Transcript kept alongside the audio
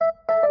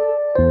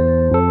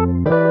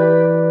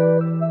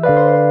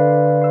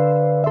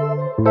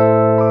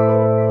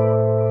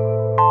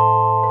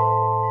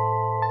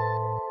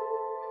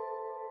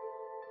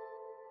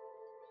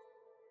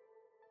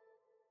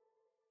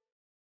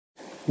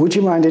would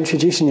you mind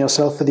introducing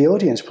yourself for the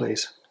audience,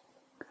 please?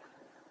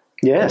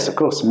 Yes, of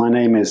course. My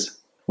name is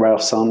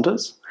Ralph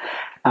Saunders.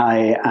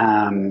 I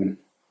am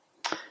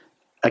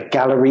a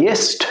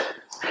galleryist,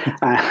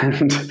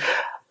 and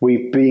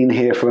we've been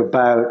here for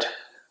about...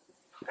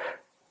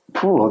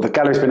 the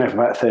gallery's been here for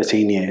about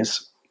 13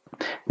 years.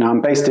 Now,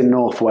 I'm based in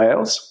North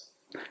Wales,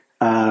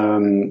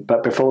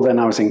 but before then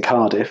I was in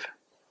Cardiff.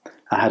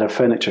 I had a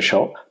furniture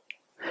shop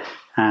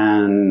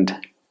and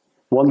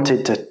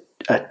wanted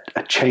a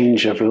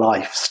change of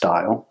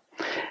lifestyle.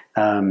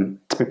 To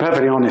be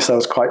perfectly honest, I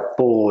was quite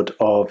bored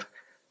of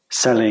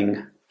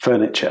selling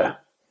furniture,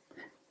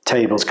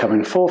 tables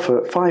coming 4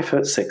 foot, 5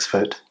 foot, 6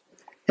 foot,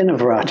 in a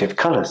variety of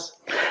colours.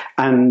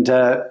 And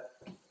I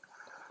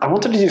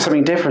wanted to do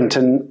something different,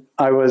 and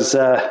I was...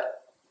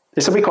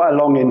 this will be quite a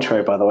long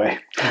intro, by the way.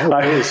 Oh,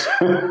 it is.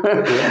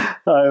 Yeah.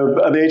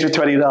 At the age of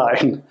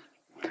 29,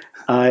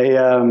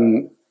 I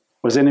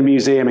was in a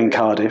museum in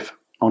Cardiff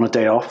on a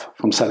day off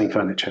from selling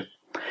furniture,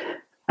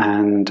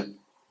 and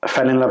I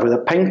fell in love with a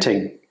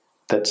painting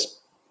that's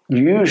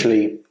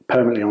usually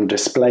permanently on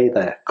display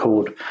there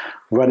called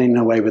Running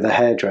Away with a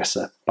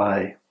Hairdresser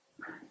by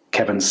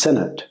Kevin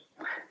Sinnott.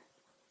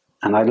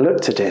 And I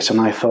looked at it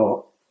and I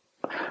thought,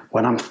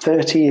 when I'm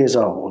 30 years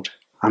old,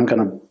 I'm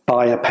going to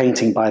buy a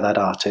painting by that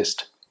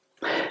artist.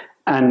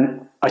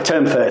 And I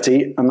turned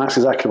 30, and that's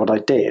exactly what I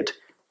did.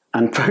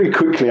 And very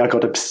quickly I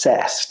got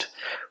obsessed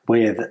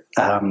with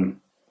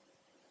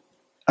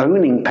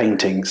owning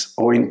paintings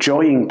or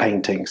enjoying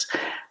paintings.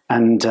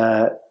 And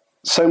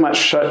so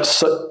much so,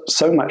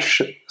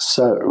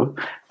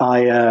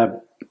 I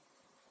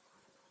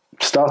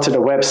started a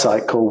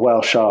website called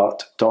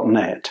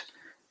welshart.net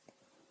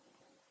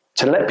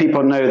to let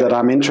people know that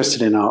I'm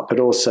interested in art, but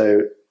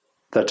also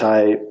that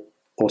I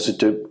also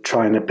do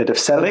trying a bit of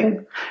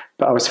selling.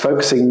 But I was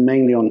focusing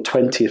mainly on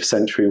 20th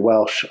century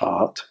Welsh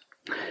art,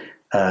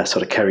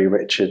 sort of Kerry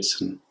Richards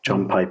and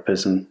John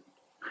Pipers and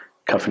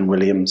Ffin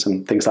Williams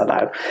and things like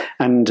that.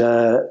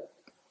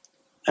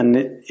 And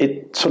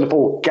it sort of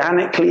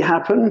organically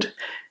happened.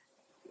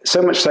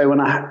 So much so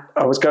when I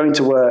was going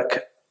to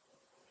work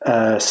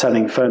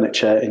selling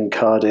furniture in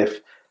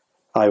Cardiff,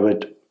 I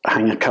would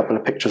hang a couple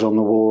of pictures on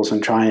the walls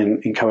and try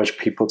and encourage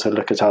people to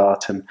look at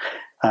art. And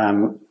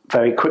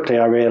very quickly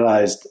I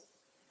realized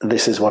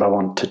this is what I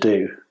want to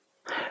do.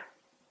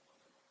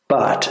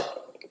 But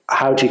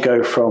how do you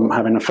go from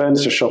having a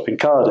furniture shop in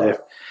Cardiff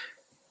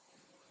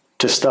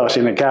to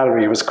starting a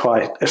gallery was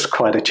quite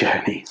a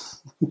journey.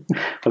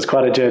 It was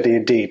quite a journey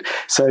indeed.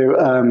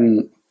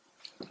 So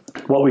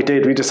what we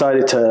did, we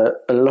decided to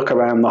look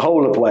around the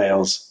whole of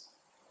Wales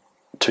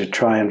to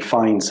try and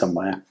find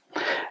somewhere.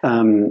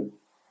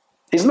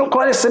 It's not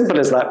quite as simple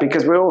as that,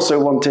 because we also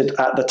wanted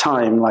at the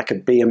time like a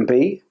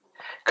B&B,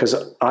 because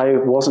I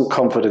wasn't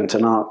confident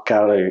an art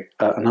gallery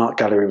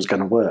was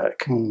going to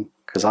work,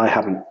 because I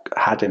haven't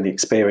had any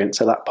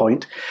experience at that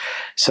point.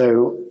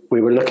 So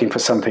we were looking for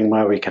something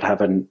where we could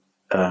have a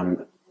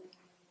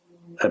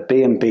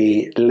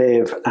B&B,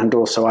 live, and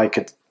also I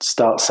could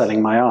start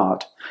selling my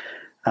art.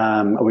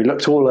 We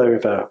looked all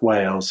over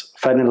Wales,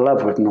 fell in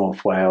love with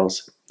North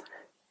Wales,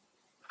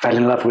 fell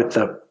in love with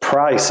the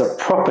price of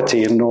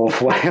property in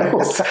North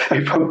Wales,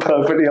 if I'm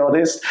perfectly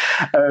honest,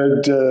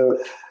 and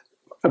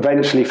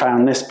eventually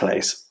found this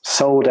place,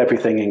 sold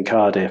everything in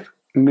Cardiff,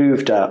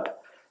 moved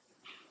up,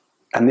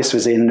 and this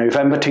was in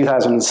November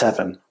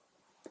 2007,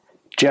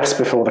 just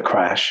before the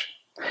crash.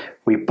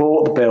 We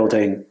bought the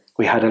building,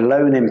 we had a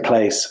loan in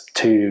place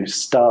to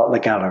start the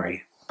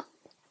gallery,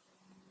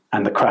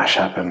 and the crash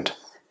happened,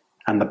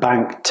 and the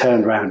bank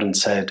turned around and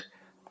said,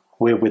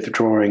 "We're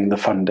withdrawing the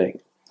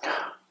funding."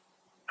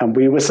 And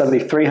we were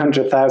suddenly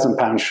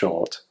 £300,000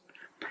 short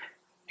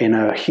in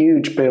a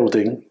huge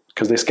building,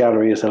 because this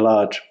gallery is a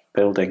large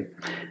building.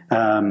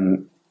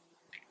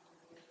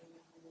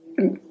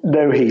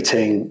 No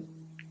heating,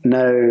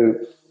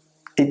 it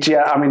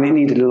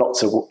needed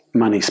lots of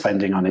money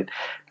spending on it.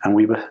 And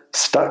we were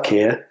stuck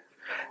here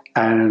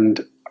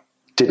and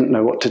didn't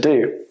know what to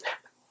do.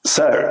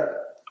 So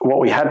what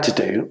we had to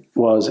do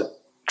was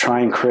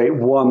try and create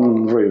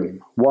one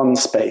room, one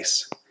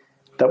space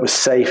that was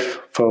safe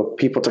for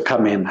people to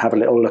come in, have a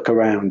little look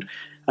around,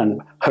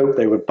 and hope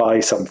they would buy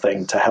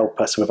something to help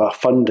us with our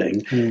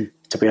funding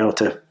to be able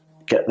to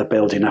get the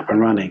building up and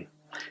running.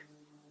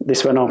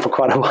 This went on for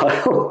quite a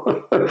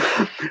while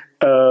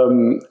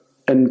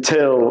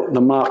until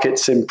the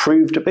markets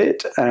improved a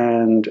bit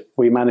and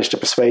we managed to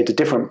persuade a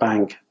different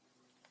bank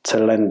to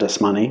lend us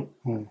money.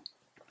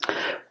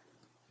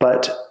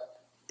 But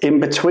in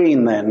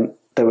between then,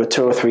 there were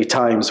 2 or 3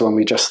 times when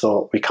we just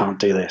thought, we can't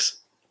do this.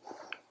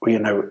 We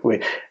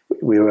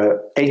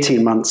were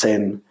 18 months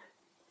in,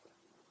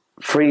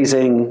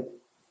 freezing,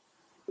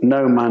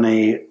 no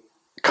money,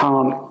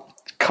 can't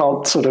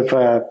sort of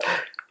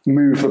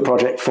move the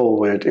project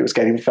forward. It was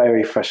getting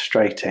very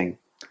frustrating.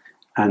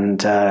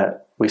 And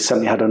we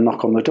suddenly had a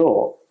knock on the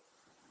door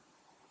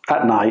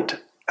at night,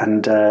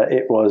 and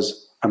it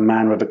was a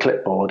man with a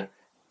clipboard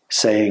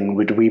saying,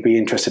 would we be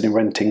interested in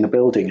renting the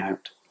building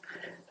out?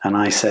 And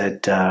I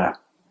said,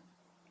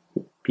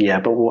 yeah,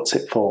 but what's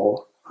it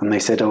for? And they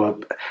said,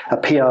 oh, a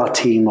PR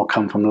team will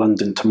come from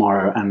London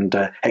tomorrow and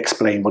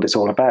explain what it's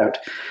all about.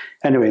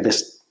 Anyway,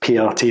 this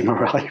PR team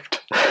arrived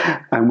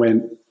and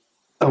went,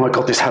 oh my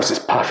God, this house is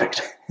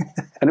perfect.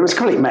 And it was a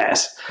complete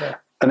mess. Yeah.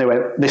 And they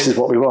went, this is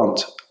what we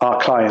want. Our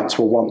clients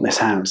will want this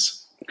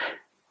house.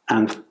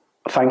 And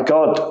thank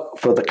God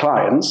for the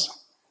clients,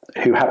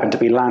 who happened to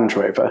be Land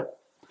Rover,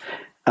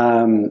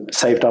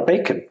 saved our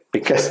bacon,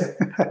 because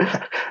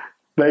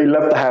they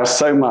loved the house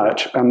so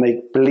much and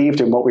they believed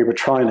in what we were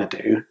trying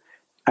to do.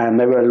 And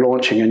they were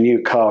launching a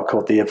new car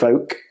called the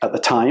Evoque at the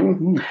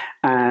time,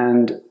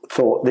 and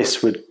thought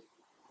this would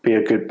be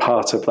a good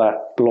part of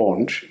that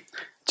launch,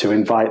 to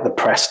invite the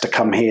press to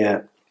come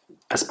here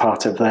as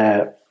part of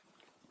their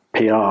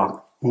PR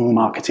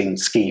marketing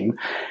scheme.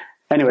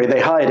 Anyway, they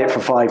hired it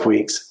for 5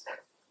 weeks,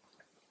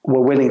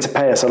 were willing to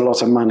pay us a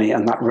lot of money,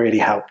 and that really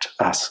helped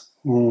us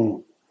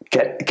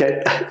get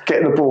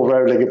the ball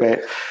rolling a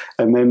bit.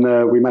 And then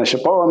we managed to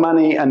borrow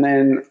money, and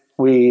then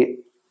we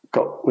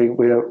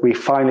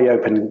finally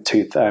opened in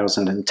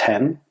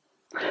 2010,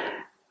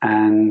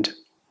 and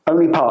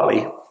only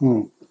partly.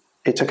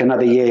 It took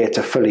another year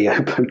to fully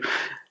open.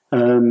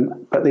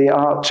 But the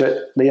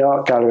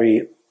art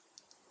gallery,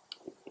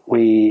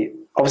 we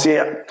obviously.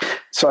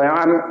 Sorry,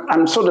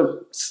 I'm sort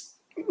of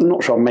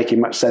not sure I'm making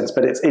much sense,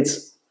 but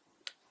it's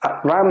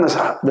around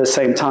the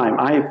same time.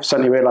 I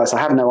suddenly realised I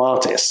have no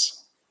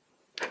artists.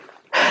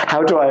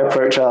 How do I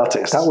approach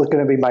artists? That was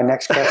going to be my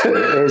next question,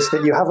 is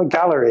that you have a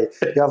gallery,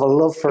 you have a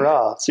love for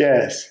art.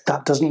 Yes.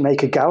 That doesn't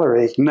make a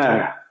gallery.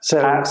 No, so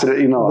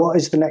absolutely not. What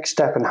is the next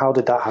step, and how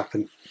did that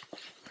happen?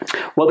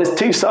 Well, there's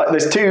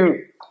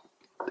two.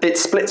 It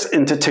splits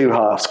into two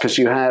halves, because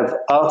you have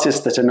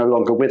artists that are no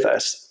longer with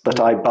us that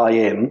I buy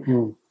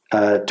in,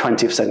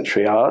 20th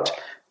century art,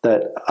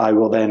 that I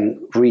will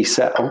then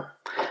resell.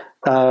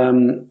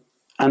 And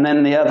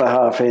then the other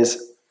half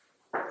is,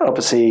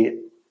 obviously,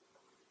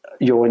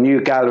 you're a new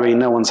gallery,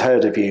 no one's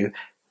heard of you.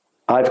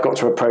 I've got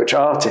to approach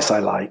artists I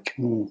like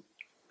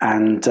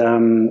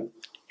and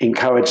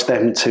encourage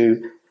them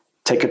to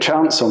take a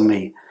chance on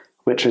me,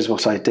 which is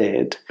what I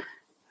did.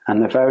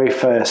 And the very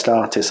first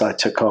artist I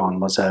took on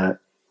was an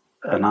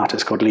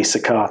artist called Lisa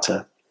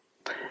Carter,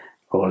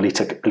 or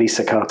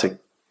Lisa Carter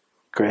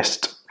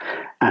Grist.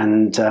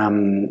 And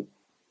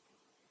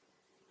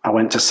I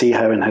went to see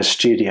her in her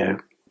studio.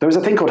 There was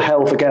a thing called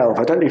Hell for Gelb.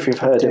 I don't know if you've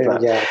heard of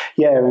that.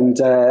 Yeah,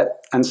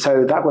 and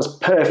so that was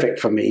perfect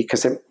for me,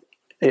 because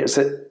it's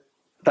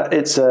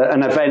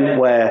an event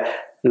where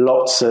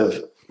lots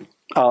of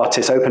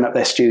artists open up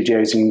their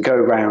studios and go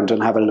around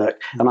and have a look.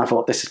 And I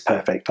thought, this is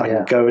perfect. I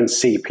can go and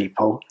see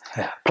people,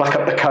 pluck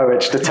up the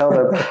courage to tell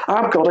them,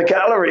 I've got a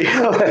gallery,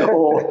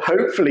 or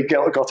hopefully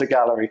got a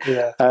gallery.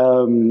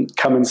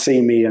 Come and see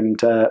me. And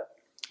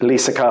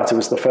Lisa Carter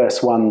was the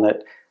first one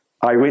that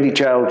I really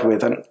gelled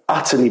with and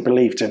utterly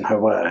believed in her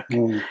work.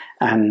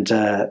 And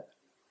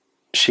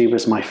she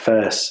was my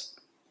first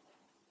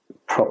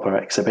proper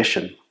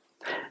exhibition.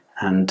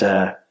 And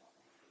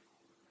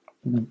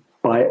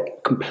by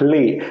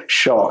complete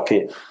shock,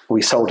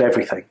 we sold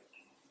everything.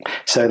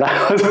 So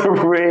that was a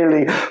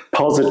really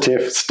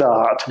positive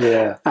start,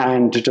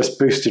 and it just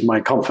boosted my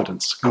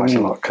confidence quite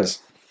a lot, because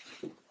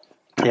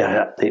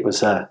it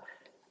was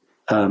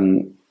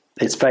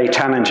it's very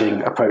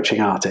challenging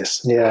approaching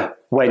artists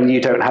when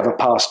you don't have a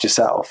past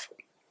yourself.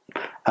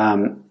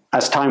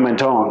 As time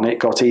went on, it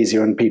got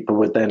easier, and people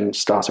would then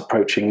start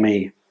approaching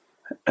me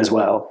as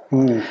well.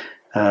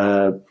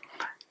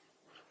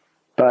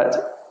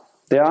 But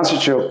the answer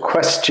to your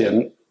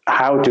question,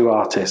 how do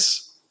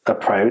artists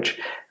approach?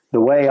 The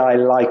way I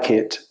like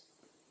it,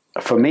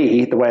 for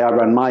me, the way I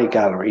run my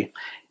gallery,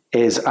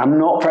 is I'm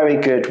not very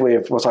good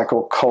with what I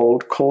call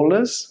cold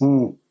callers.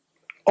 Oh,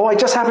 I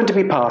just happen to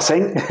be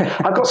passing.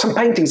 I've got some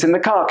paintings in the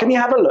car. Can you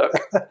have a look?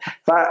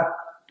 That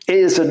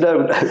is a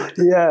no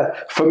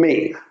for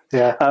me.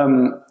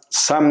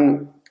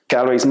 Some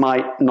galleries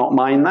might not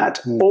mind that,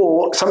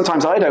 or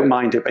sometimes I don't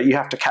mind it, but you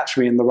have to catch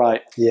me in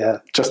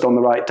just on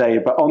the right day.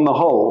 But on the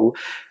whole,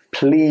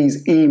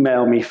 please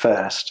email me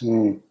first.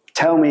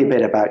 Tell me a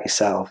bit about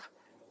yourself,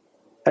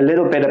 a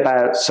little bit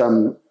about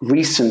some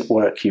recent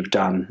work you've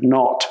done,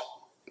 not,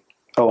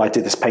 oh, I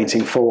did this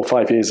painting 4 or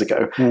 5 years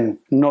ago.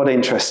 Not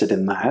interested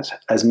in that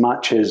as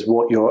much as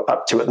what you're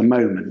up to at the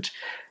moment.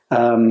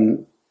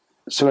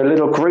 So a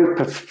little group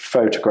of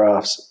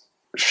photographs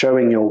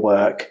showing your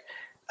work,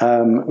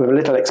 with a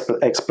little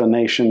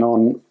explanation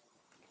on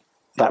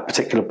that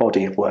particular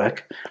body of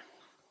work,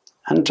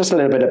 and just a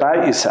little bit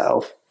about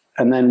yourself.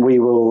 And then we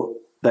will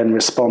then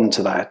respond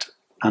to that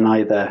and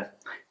either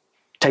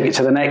take it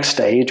to the next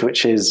stage,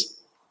 which is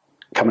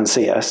come and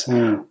see us,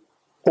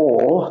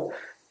 or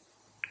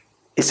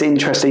it's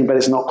interesting, but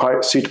it's not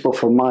quite suitable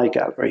for my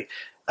gallery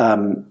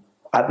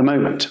at the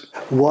moment.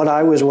 What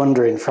I was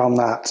wondering from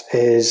that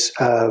is,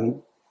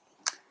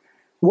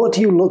 what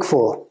do you look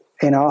for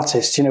in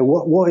artists? You know,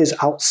 what is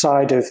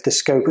outside of the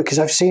scope? Because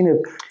I've seen a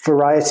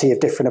variety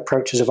of different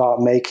approaches of art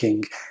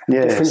making.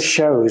 And different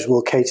shows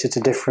will cater to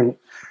different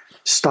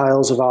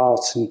styles of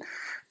art.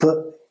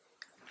 But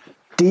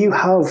Do you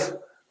have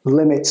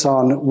limits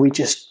on we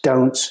just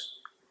don't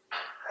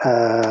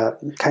kind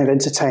of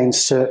entertain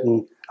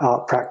certain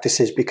art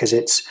practices because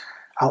it's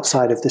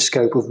outside of the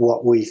scope of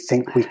what we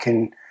think we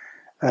can?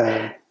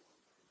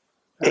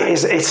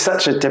 It's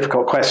such a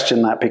difficult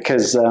question, that,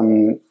 because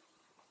I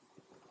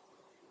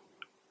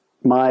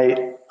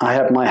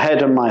have my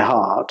head and my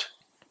heart,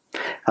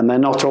 and they're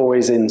not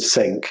always in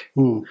sync.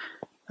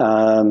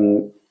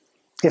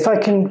 If I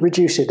can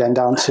reduce it then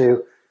down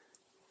to,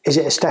 is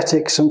it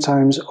aesthetic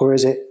sometimes, or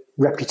is it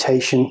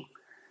reputation?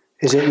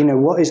 Is it,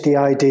 what is the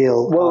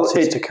ideal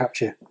artist to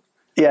capture?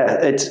 Yeah,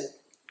 it's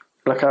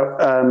like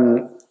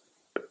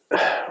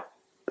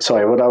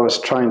sorry, what I was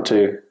trying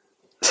to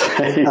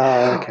say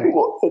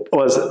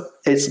was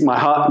it's my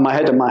heart, my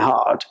head and my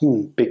heart,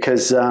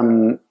 because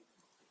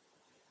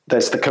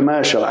there's the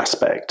commercial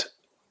aspect,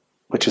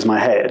 which is my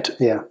head,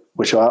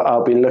 which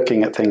I'll be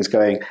looking at things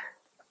going,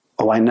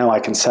 oh, I know I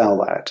can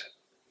sell that.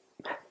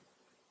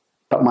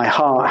 But my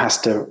heart has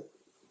to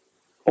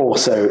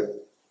also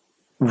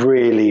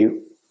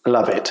really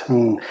love it.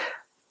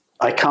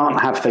 I can't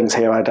have things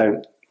here I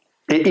don't,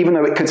 even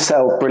though it could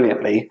sell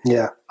brilliantly,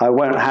 I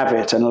won't have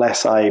it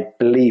unless I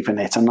believe in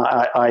it, and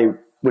I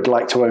would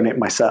like to own it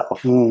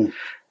myself.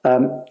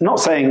 Not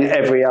saying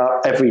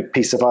every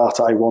piece of art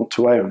I want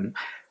to own,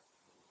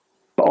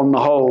 but on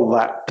the whole,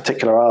 that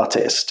particular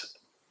artist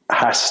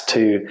has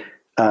to,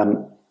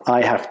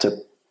 I have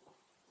to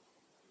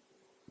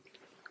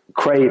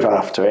crave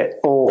after it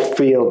or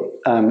feel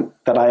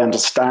that I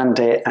understand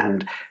it.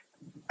 And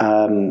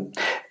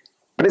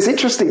but it's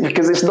interesting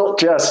because it's not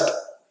just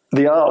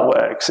the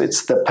artworks,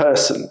 it's the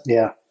person.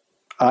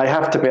 I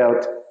have to be able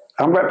to,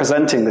 I'm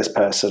representing this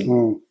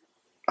person.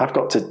 I've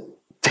got to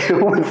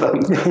deal with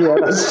them.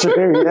 That's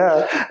true.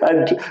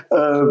 And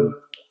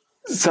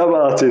some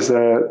artists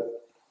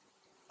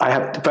I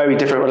have very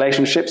different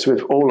relationships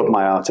with all of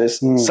my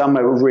artists. Some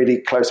are really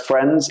close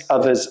friends,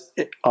 others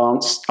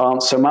aren't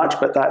so much,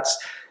 but that's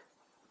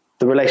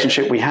the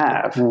relationship we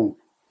have.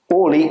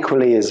 All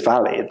equally is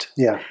valid.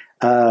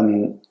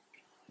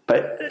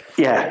 But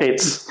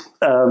it's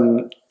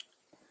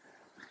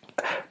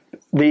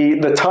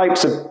the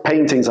types of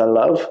paintings I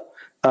love,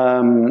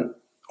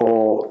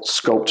 or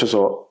sculptures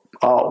or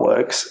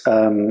artworks.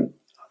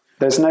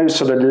 There's no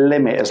sort of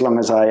limit as long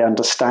as I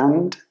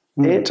understand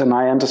it and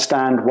I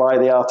understand why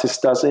the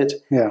artist does it.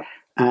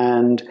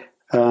 And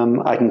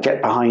I can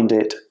get behind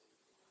it,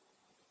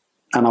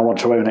 and I want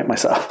to own it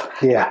myself.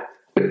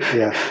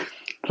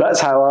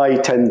 That's how I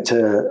tend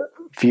to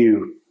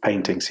view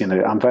paintings.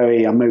 I'm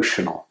very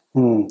emotional.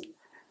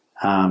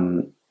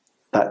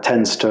 That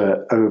tends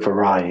to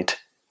override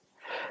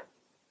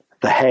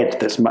the head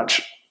that's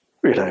much,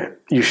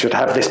 you should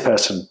have this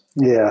person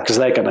because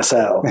they're going to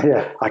sell.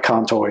 I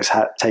can't always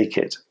take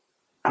it,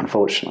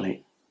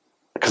 unfortunately,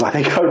 because I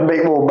think I would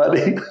make more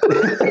money.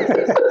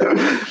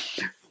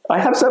 I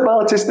have some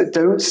artists that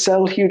don't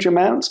sell huge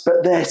amounts,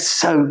 but they're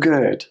so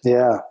good.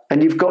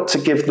 And you've got to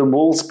give them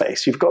wall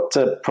space. You've got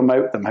to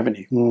promote them, haven't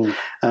you?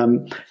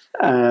 And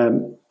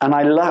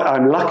I'm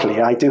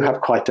luckily, I do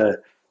have quite an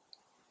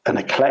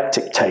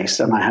eclectic taste,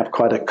 and I have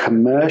quite a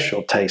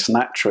commercial taste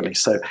naturally.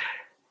 So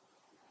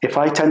if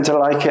I tend to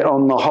like it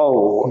on the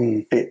whole,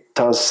 it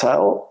does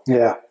sell.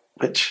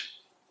 Which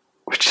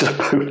is a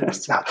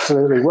bonus.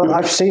 Absolutely. Well,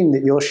 I've seen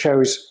that your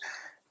shows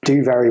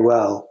do very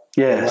well.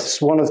 That's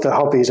one of the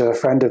hobbies of a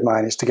friend of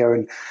mine, is to go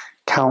and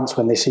count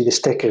when they see the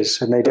stickers,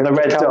 and they don't the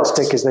red count dots.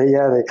 The stickers.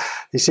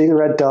 They see the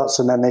red dots,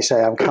 and then they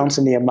say, I'm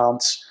counting the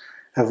amounts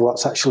of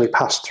what's actually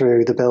passed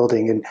through the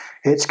building. And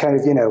it's kind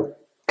of,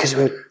 because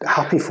we're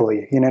happy for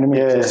you, you know what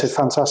I mean? It's a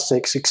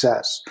fantastic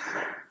success.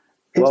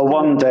 Well,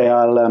 one day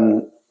I'll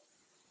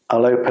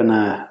open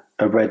a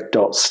red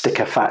dot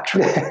sticker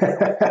factory.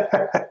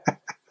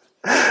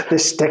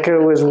 This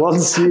sticker was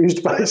once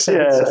used by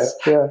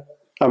so.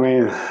 I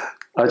mean,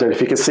 I don't know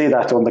if you can see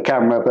that on the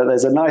camera, but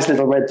there's a nice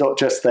little red dot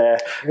just there.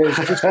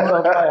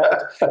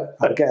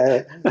 I'll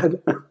get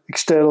an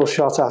external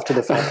shot after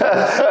the fact.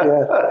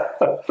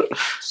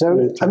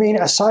 So, I mean,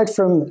 aside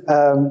from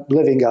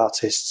living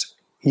artists,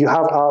 you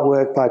have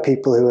artwork by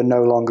people who are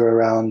no longer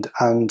around,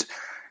 and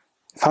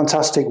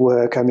fantastic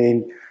work. I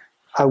mean,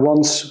 I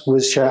once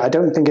was shown, I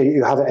don't think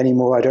you have it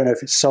anymore. I don't know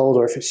if it's sold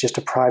or if it's just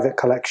a private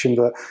collection,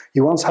 but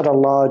you once had a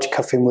large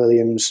Ffin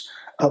Williams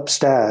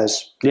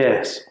upstairs.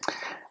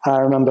 I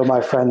remember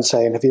my friend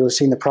saying, have you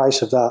seen the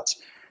price of that?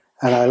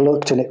 And I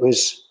looked, and it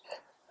was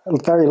a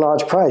very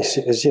large price.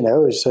 It was,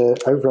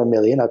 over $1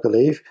 million, I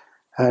believe.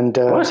 And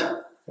what?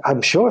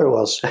 I'm sure it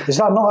was. Is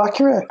that not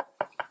accurate?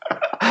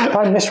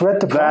 I misread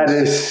the price.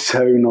 That is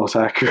so not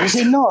accurate. Is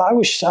it not? I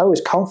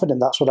was confident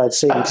that's what I'd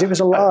seen, because it was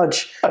a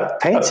large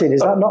painting. Is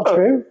that not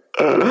true?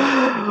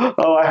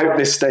 Oh, I hope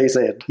this stays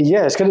in.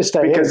 Yeah, it's going to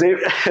stay because in.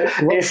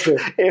 Because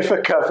if a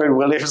Ffin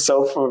Williams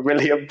sold for £1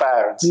 million,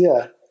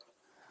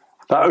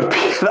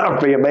 That would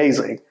be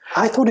amazing.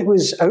 I thought it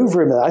was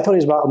over $1 million. I thought it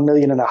was about $1.5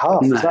 million.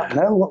 No. Is that,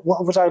 no?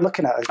 What was I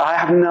looking at? I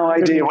have no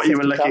idea what you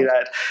were looking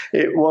at.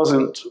 It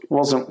wasn't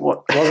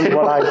what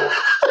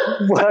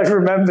What I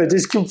remembered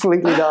is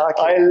completely dark.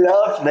 I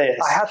love this.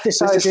 I had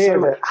this idea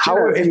of it.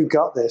 How have you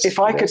got this? If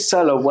I could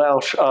sell a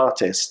Welsh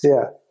artist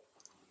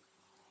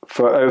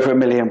for over £1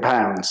 million,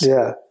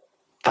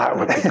 that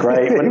would be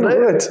great, wouldn't it?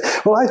 Would.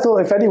 Well, I thought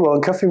if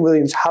anyone, Ffin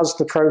Williams has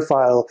the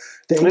profile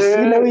that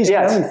he's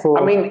known for.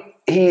 I mean,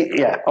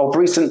 of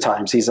recent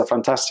times, he's a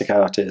fantastic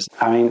artist.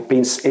 I mean,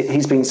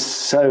 he's been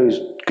so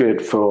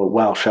good for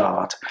Welsh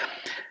art.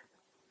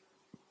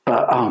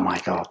 But, oh my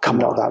God,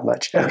 not that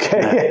much.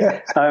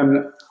 Okay.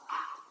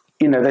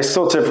 No. They're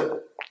sort of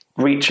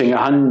reaching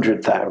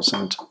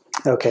 100,000.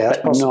 Okay, that's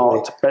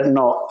possible. But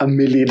not 1.5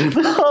 million.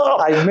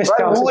 I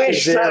miscounted the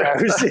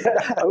zeros.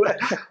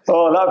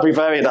 Oh, that would be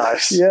very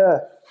nice. Yeah.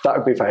 That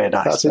would be very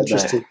nice. That's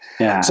interesting.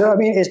 Yeah. So, I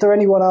mean, is there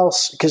anyone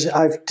else? Because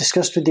I've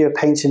discussed with you a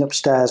painting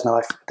upstairs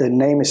now. The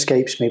name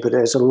escapes me, but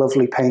there's a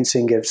lovely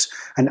painting of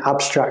an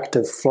abstract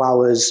of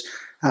flowers,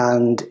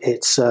 and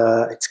it's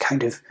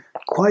kind of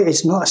quite.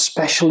 It's not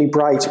especially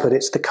bright, but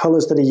it's the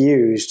colours that are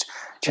used.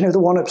 Do you know the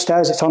one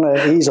upstairs? It's on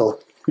an easel.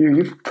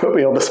 You've put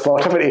me on the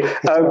spot, haven't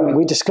you?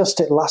 We discussed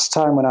it last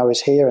time when I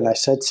was here, and I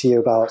said to you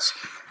about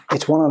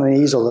it's one on an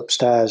easel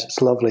upstairs.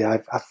 It's lovely.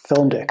 I've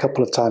filmed it a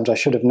couple of times. I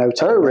should have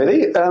noted. Oh,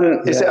 really?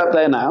 Is it up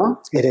there now?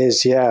 It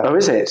is, yeah. Oh,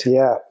 is it?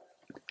 Yeah.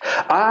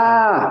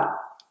 Ah,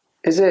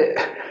 is it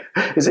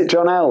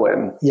John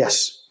Elwyn?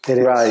 Yes, it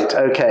is. Right,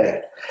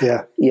 okay.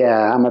 Yeah.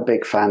 Yeah, I'm a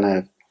big fan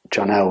of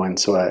John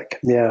Elwyn's work.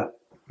 Yeah.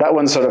 That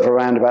one's sort of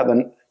around about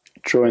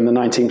during the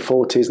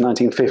 1940s,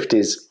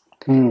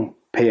 1950s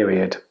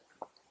period.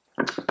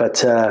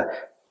 But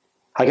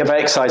I get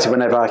very excited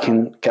whenever I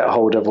can get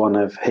hold of one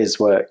of his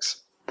works.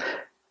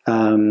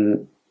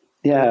 You've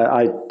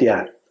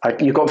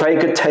got very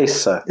good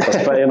taste, sir. That's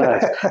very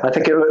nice. I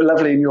think it looked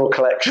lovely in your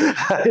collection.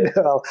 I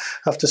know. I'll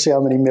have to see how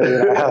many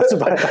million I have to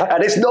buy that.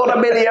 And it's not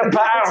 £1 million.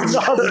 It's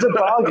not a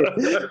bargain.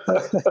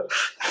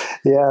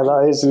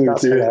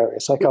 That's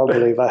hilarious. I can't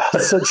believe I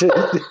had such an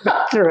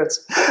accurate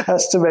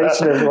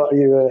estimation of what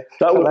you were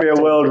That would be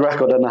a world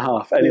record and a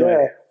half.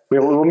 Anyway. Yeah.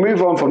 We'll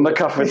move on from the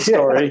Ffin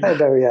story. I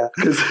know, yeah.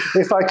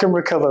 If I can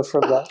recover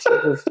from that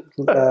sort of,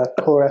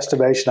 poor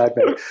estimation I'd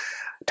made. I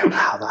don't know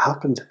how that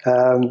happened.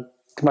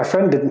 My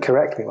friend didn't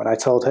correct me when I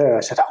told her.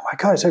 I said, oh my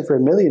God, it's over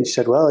 $1 million. She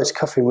said, well, it's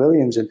Ffin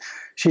Williams. And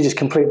she just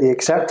completely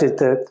accepted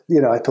that,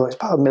 I thought it's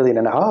about $1.5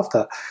 million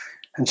that.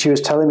 And she was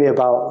telling me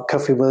about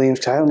Ffin Williams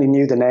because I only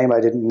knew the name.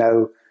 I didn't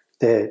know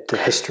the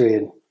history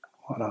and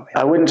whatnot.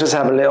 I wouldn't just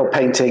have a little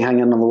painting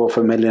hanging on the wall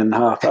for $1.5 million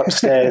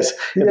upstairs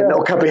in a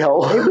little cubby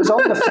hole. It was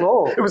on the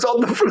floor. It was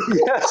on the floor.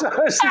 Yes, I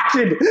was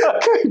thinking,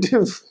 what kind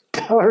of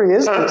gallery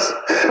is this?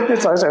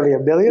 It's only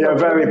 $1 million. You're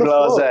very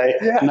blasé.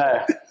 Yeah.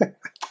 No.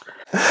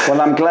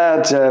 Well, I'm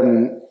glad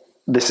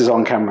this is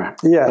on camera.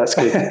 Yeah. That's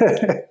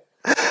good.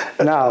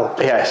 Now,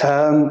 yes.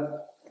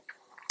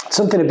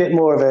 Something a bit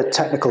more of a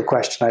technical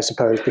question, I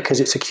suppose, because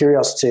it's a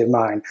curiosity of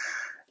mine.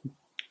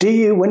 Do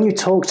you, when you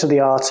talk to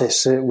the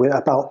artists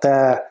about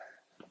their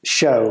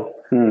show,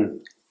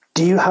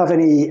 do you have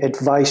any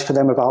advice for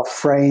them about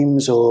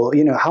frames or,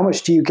 how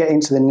much do you get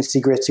into the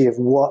nitty-gritty of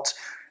what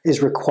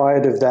is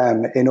required of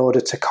them in order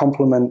to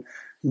complement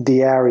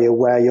the area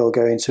where you're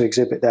going to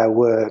exhibit their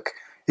work?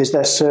 Is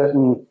there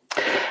certain...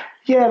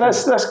 Yeah,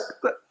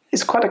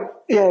 it's quite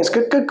it's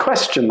a good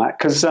question, that,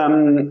 because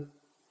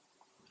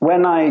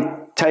when I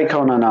take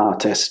on an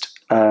artist,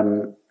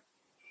 I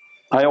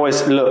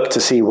always look to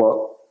see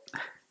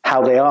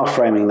how they are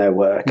framing their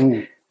work.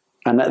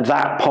 And at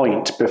that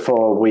point,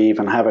 before we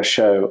even have a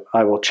show,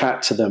 I will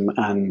chat to them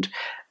and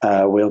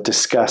we'll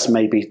discuss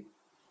maybe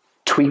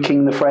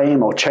tweaking the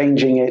frame or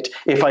changing it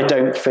if I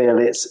don't feel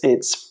it's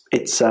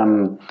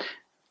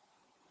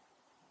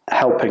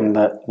helping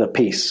the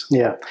piece.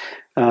 Yeah.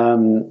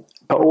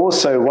 But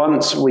also,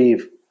 once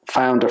we've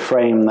found a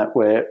frame that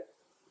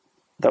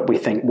we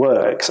think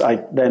works,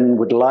 I then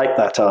would like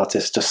that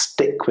artist to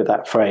stick with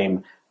that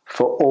frame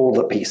for all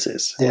the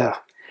pieces. Yeah.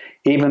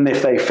 Even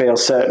if they feel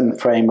certain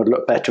frame would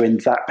look better in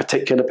that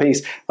particular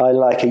piece, I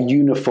like a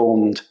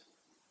uniformed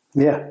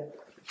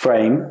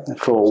frame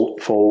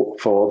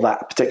for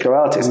that particular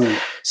artist.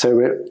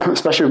 So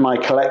especially with my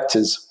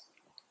collectors,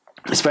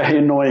 it's very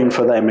annoying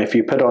for them if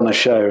you put on a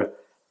show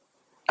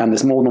and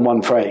there's more than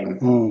one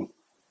frame.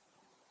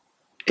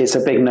 It's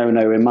a big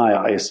no-no in my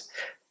eyes,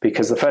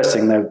 because the first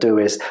thing they'll do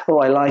is, oh,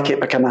 I like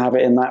it, but can I have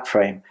it in that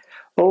frame?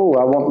 Oh,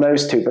 I want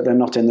those two, but they're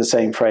not in the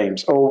same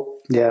frames. Oh,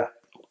 yeah.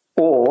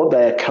 Or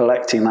they're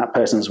collecting that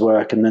person's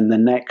work, and then the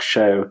next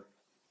show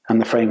and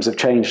the frames have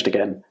changed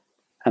again.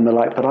 And they're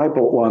like, but I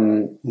bought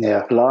one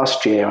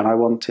last year and I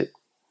want it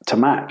to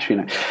match,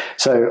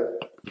 So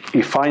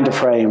you find a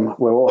frame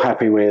we're all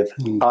happy with,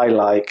 I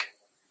like,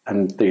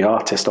 and the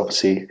artist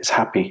obviously is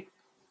happy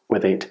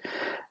with it.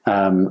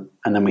 And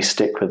then we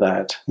stick with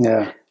that.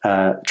 Yeah.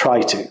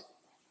 Try to.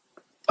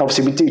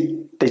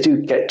 Obviously they do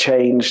get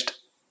changed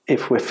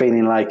if we're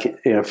feeling like,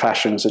 you know,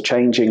 fashions are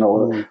changing,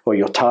 or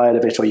you're tired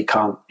of it, or you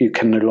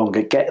can no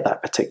longer get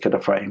that particular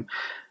frame.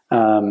 But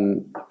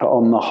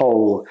on the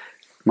whole,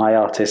 my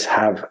artists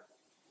have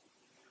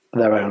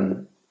their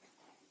own.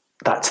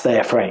 That's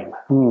their frame.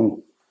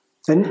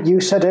 And you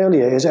said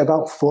earlier, is it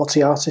about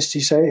 40 artists,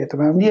 you say, at the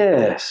moment?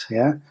 Yes.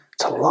 Yeah.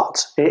 It's a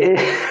lot. It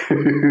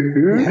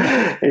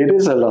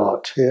is a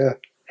lot. Yeah.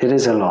 It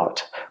is a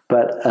lot.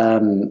 But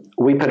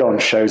we put on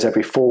shows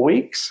every 4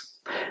 weeks,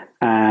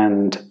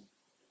 and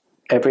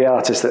every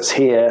artist that's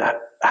here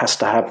has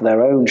to have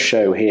their own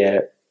show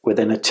here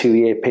within a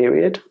 2-year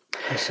period.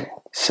 I see.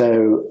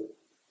 So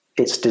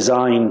it's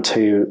designed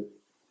to,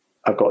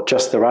 I've got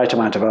just the right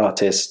amount of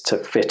artists to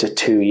fit a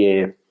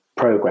 2-year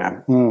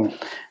program.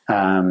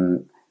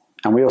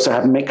 And we also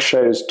have mixed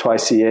shows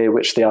twice a year,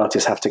 which the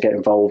artists have to get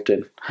involved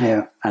in.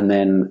 Yeah. And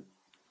then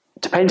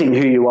depending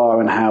who you are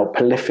and how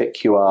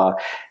prolific you are,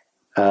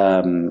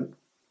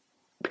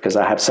 because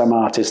I have some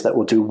artists that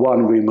will do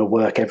one room of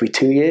work every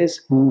 2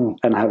 years,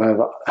 and have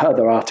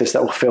other artists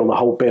that will fill the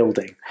whole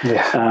building.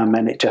 Yeah.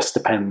 And it just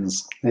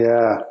depends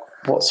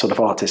what sort of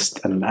artist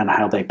and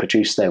how they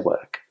produce their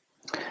work.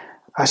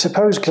 I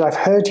suppose because I've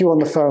heard you on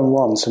the phone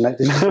once, and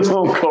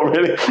Oh God,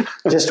 really?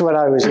 just when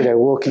I was,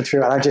 walking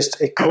through, and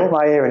it caught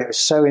my ear, and it was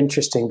so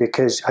interesting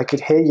because I could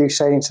hear you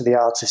saying to the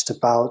artist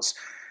about,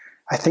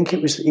 I think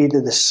it was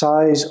either the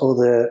size or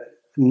the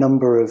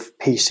number of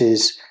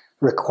pieces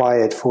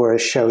required for a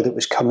show that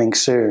was coming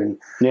soon.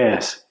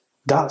 Yes.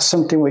 That's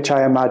something which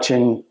I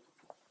imagine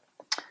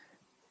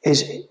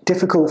is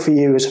difficult for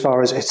you, as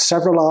far as it's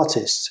several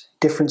artists,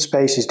 different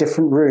spaces,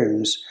 different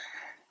rooms,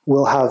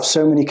 will have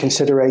so many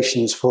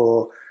considerations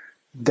for,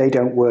 they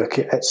don't work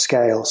at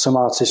scale. Some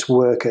artists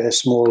work at a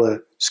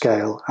smaller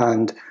scale,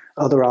 and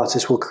other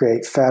artists will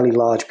create fairly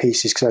large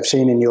pieces. Because I've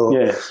seen in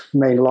your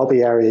main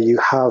lobby area, you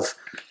have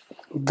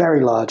very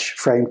large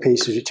framed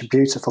pieces, which are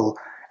beautiful.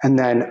 And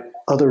then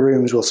other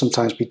rooms will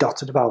sometimes be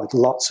dotted about with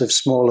lots of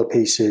smaller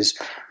pieces.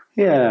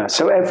 Yeah,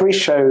 so every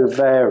show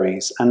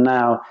varies, and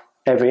now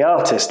every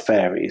artist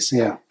varies.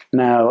 Yeah.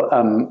 Now,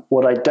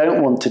 what I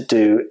don't want to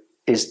do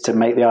is to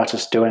make the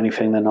artist do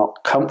anything they're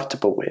not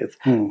comfortable with.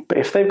 But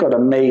if they've got a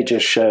major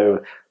show,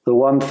 the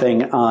one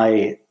thing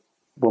I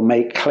will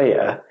make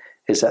clear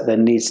is that there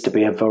needs to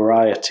be a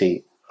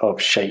variety of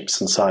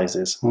shapes and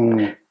sizes.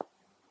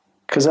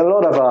 Because a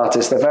lot of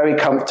artists, they're very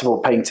comfortable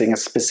painting a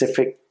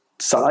specific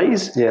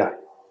size. Yeah.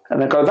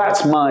 And they go,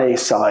 that's my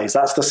size.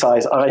 That's the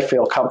size I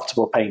feel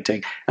comfortable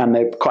painting. And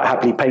they're quite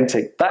happily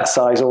painting that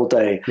size all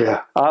day.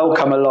 Yeah. I'll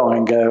come along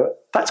and go,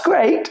 that's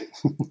great.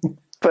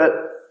 But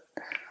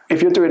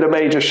if you're doing a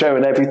major show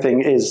and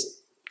everything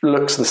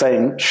looks the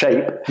same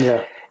shape,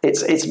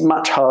 it's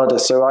much harder.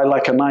 So I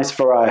like a nice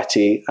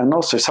variety. And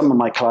also some of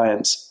my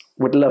clients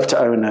would love to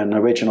own an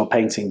original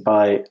painting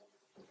by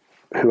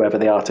whoever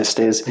the artist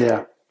is.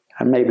 Yeah.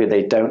 And maybe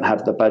they don't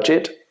have the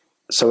budget.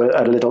 So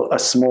a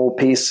small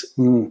piece,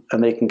 and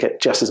they can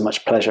get just as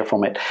much pleasure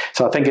from it.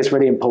 So I think it's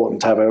really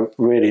important to have a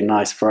really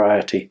nice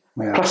variety.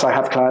 Yeah. Plus I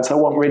have clients that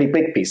want really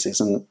big pieces,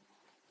 and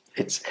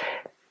it's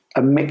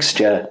a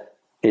mixture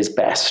is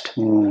best.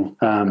 But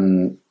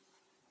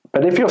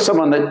if you're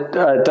someone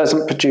that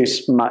doesn't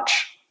produce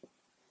much,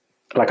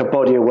 like a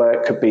body of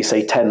work could be,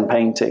 say, 10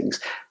 paintings,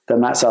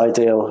 then that's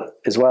ideal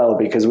as well,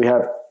 because we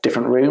have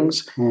different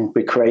rooms.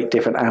 We create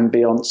different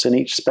ambience in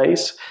each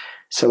space.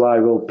 So I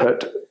will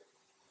put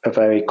a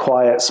very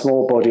quiet,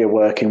 small body of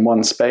work in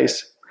one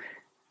space,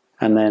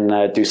 and then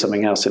do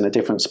something else in a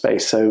different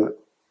space. So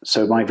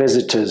my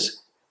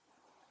visitors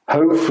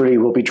hopefully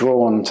will be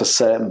drawn to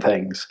certain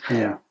things.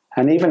 Yeah.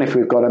 And even if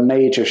we've got a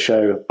major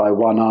show by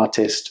one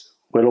artist,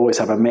 we'll always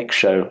have a mixed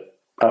show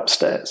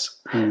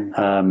upstairs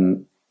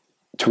to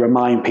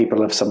remind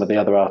people of some of the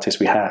other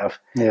artists we have,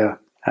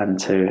 and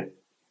to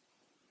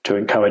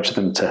encourage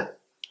them to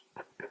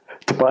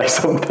buy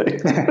something.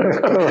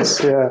 Of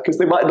course, yeah. Because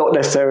they might not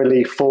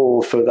necessarily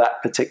fall for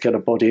that particular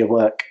body of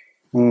work.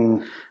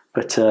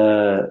 But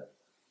going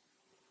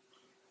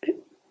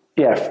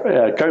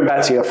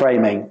back to your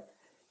framing,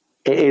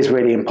 it is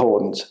really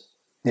important.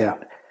 Yeah.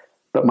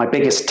 But my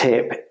biggest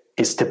tip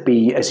is to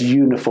be as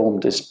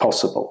uniformed as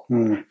possible.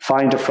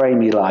 Find a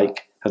frame you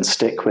like and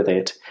stick with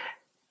it.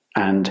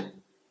 And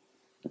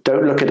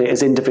don't look at it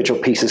as individual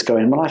pieces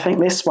going, well, I think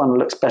this one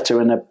looks better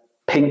in a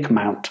pink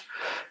mount.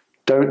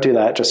 Don't do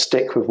that. Just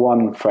stick with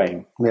one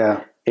frame.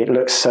 Yeah. It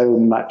looks so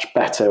much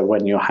better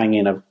when you're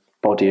hanging a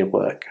body of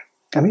work.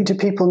 I mean, do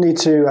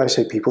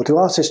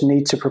artists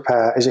need to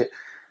prepare, is it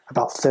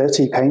about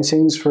 30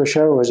 paintings for a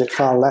show, or is it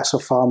far less or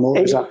far more?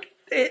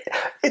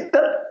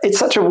 It's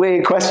such a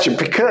weird question,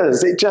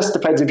 because it just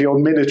depends if you're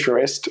a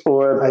miniaturist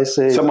or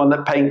someone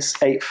that paints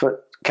 8-foot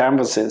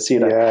canvases,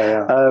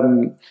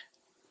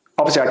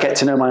 Obviously, I get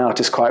to know my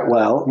artists quite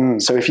well.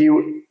 So if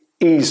you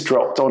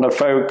eavesdropped on a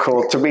phone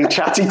call to me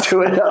chatting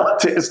to an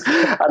artist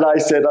and I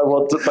said, I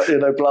want to,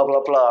 blah,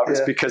 blah, blah,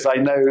 it's because I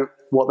know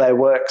what their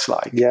work's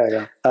like.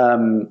 But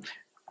on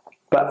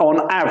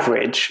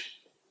average,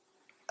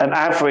 an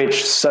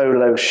average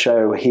solo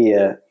show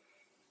here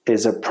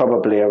is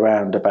probably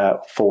around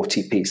about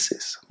 40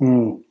 pieces.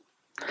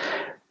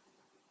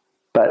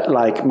 But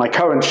like my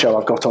current show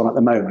I've got on at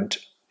the moment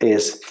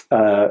is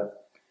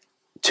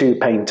 2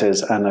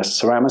 painters and a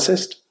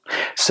ceramicist.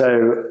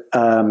 So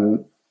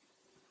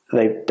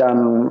they've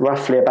done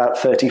roughly about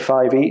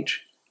 35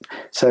 each.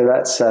 So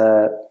that's,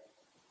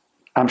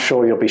 I'm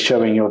sure you'll be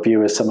showing your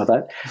viewers some of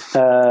that.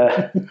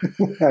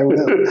 I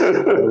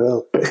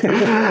will.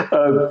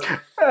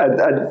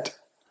 And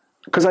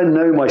because I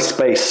know my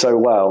space so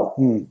well,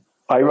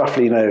 I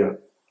roughly know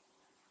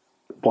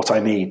what I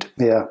need.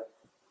 Yeah.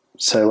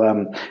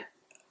 So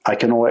I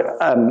can always,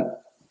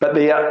 but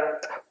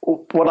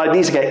what I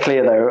need to get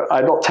clear though,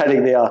 I'm not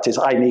telling the artist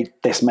I need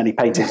this many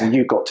paintings and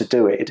you've got to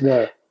do it.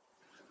 Yeah.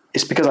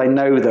 It's because I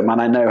know them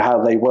and I know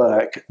how they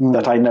work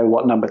that I know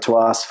what number to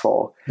ask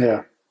for.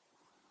 Yeah.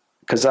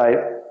 Because I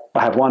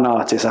have one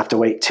artist I have to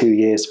wait 2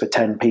 years for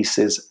 10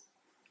 pieces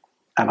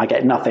and I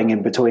get nothing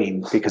in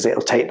between because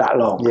it'll take that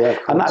long. Yeah,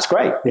 and that's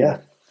great. Yeah.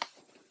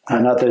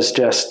 And others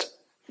just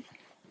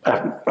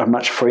are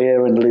much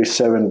freer and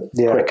looser and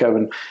quicker,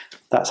 and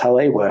that's how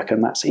they work,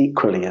 and that's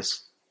equally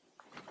as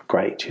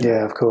great. You know?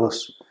 Yeah, of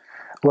course.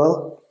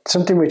 Well,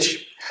 something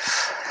which,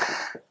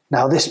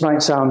 now this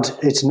might sound,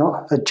 it's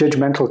not a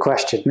judgmental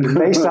question. It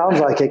may sound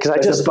like it because I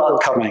just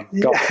thought coming.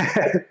 Yeah.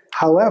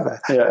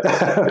 However,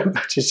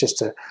 which is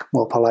just a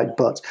more polite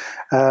but.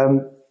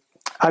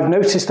 I've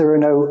noticed there are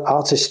no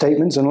artist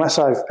statements, unless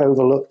I've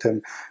overlooked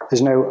them.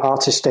 There's no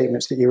artist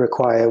statements that you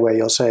require where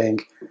you're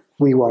saying,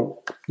 we want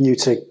you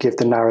to give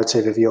the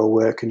narrative of your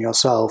work and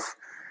yourself.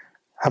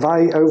 Have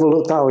I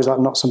overlooked that, or is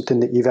that not something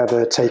that you've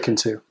ever taken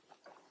to?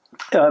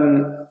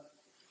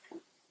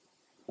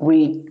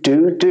 We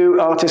do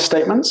artist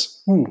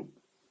statements,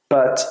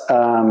 but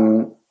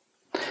I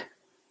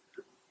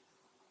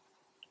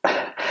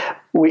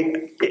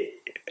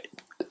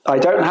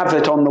don't have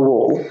it on the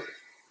wall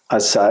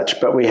as such,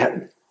 but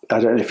I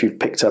don't know if you've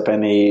picked up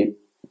any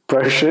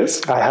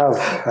brochures. I have,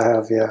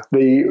 yeah.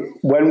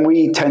 When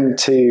we tend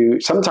to,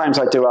 sometimes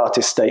I do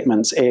artist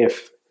statements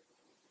if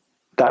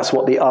that's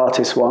what the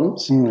artist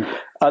wants.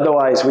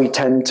 Otherwise, we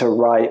tend to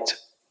write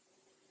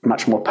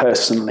much more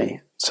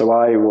personally. So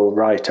I will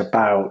write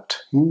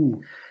about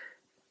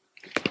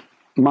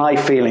my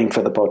feeling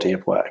for the body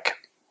of work.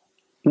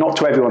 Not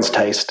to everyone's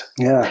taste,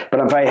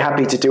 but I'm very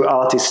happy to do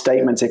artist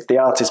statements if the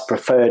artist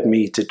preferred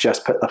me to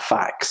just put the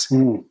facts.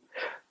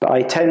 But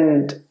I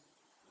tend,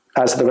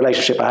 as the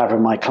relationship I have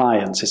with my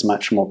clients is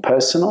much more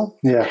personal.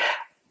 Yeah.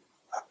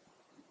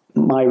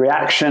 My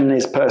reaction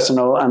is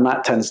personal, and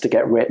that tends to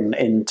get written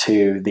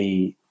into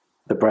the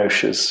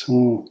brochures.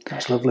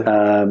 That's lovely.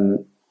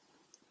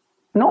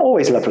 Not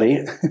always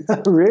lovely.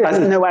 Really?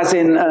 As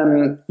in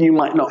you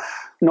might not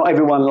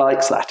everyone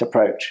likes that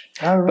approach,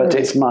 but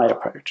it's my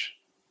approach.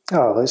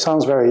 Oh, it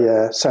sounds very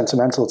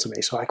sentimental to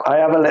me. So I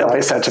have a little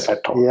bit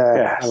sentimental. Yeah,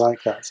 yes. I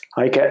like that.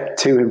 I get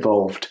too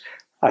involved.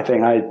 I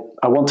think I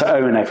want to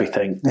own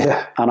everything.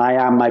 Yeah. And I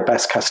am my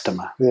best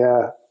customer.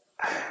 Yeah.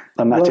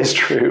 And that is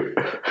true.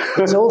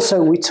 There's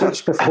also, we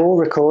touched before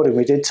recording,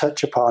 we did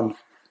touch upon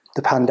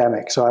the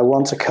pandemic. So I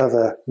want to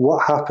cover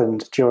what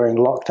happened during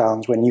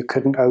lockdowns when you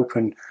couldn't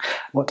open.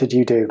 What did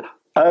you do?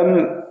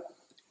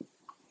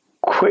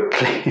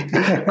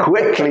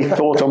 Quickly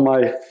thought on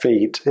my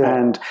feet. Yeah.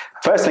 And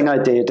first thing I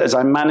did is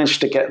I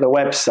managed to get the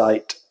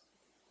website,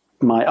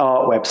 my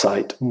art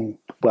website,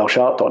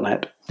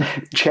 welshart.net,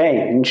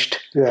 changed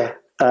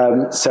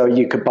so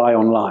you could buy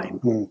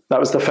online. That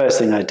was the first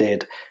thing I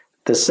did.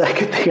 The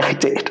second thing I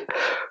did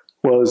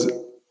was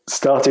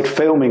started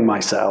filming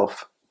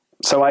myself.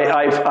 So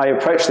I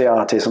approached the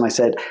artist and I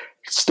said,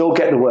 still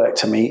get the work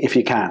to me if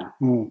you can.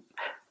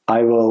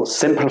 I will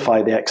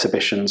simplify the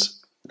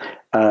exhibitions.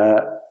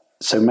 So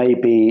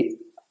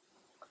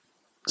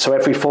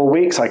every 4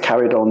 weeks I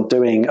carried on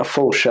doing a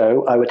full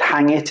show. I would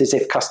hang it as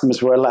if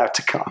customers were allowed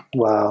to come.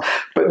 Wow.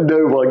 But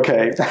no one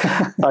came.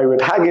 I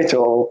would hang it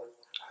all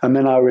and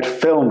then I would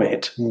film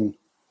it,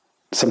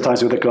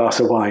 sometimes with a glass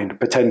of wine,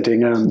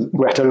 pretending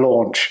we're at a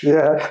launch.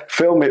 Yeah.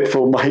 Film it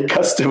for my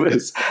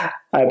customers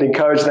and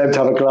encourage them to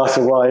have a glass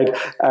of wine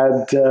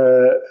and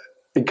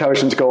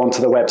encourage them to go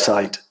onto the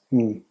website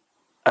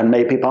and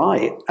maybe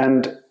buy.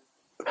 And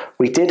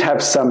we did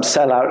have some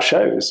sellout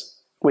shows,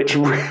 which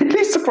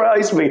really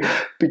surprised me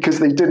because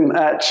they didn't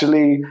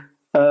actually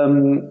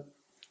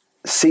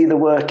see the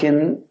work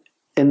in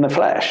the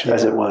flesh,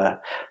 as it were.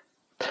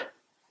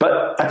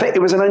 But I think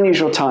it was an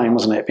unusual time,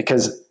 wasn't it?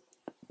 Because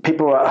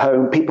people were at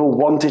home, people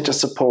wanted to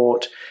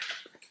support,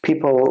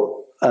 people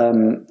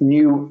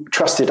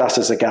trusted us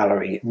as a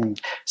gallery.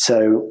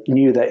 So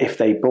knew that if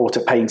they bought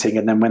a painting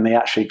and then when they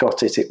actually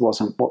got it, it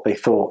wasn't what they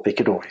thought, they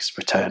could always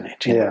return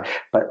it. You know?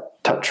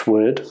 But touch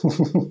wood,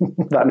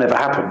 that never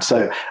happened.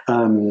 So,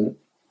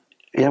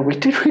 we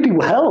did really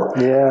well.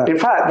 Yeah. In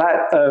fact,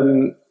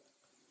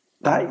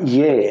 that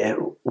year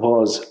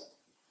was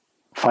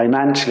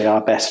financially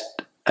our best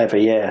ever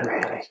year.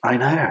 Really? I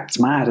know. It's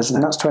mad, isn't it?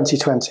 And that's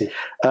 2020.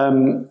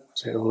 Or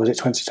was it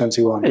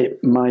 2021?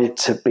 It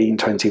might have been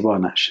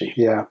 21, actually.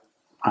 Yeah.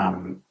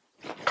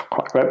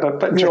 quite remember,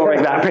 but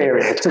during that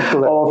period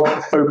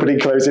of opening,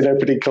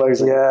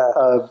 closing.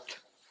 Yeah.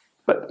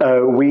 But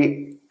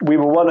we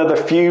were one of the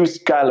few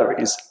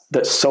galleries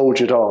that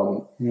soldiered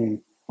on,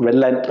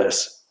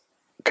 relentless,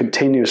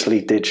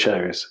 continuously did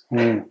shows,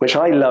 which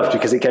I loved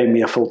because it gave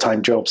me a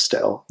full-time job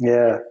still.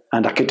 Yeah.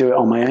 And I could do it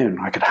on my own.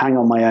 I could hang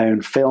on my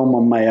own, film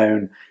on my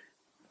own,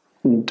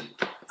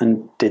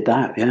 and did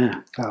that,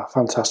 yeah. Oh,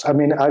 fantastic. I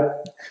mean, I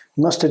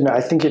must admit, I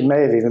think it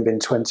may have even been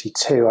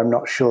 22, I'm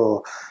not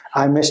sure.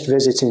 I missed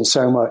visiting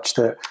so much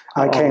that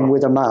I came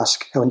with a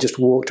mask and just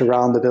walked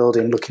around the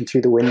building looking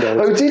through the windows.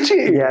 Oh, did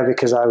you? Yeah,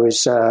 because I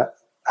was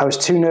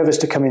too nervous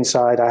to come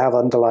inside. I have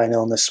underlying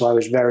illness, so I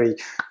was very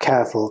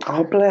careful.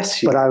 Oh,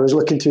 bless you. But I was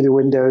looking through the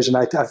windows and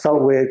I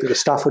felt weird, but the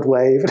staff would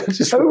wave.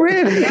 Oh,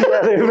 really?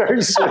 Yeah, they were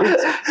very sweet.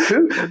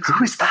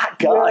 Who is that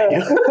guy?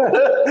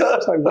 Yeah.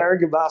 So I'm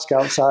wearing a mask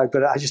outside,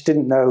 but I just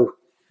didn't know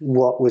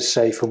what was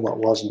safe and what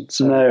wasn't.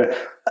 So. No,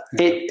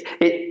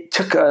 it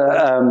took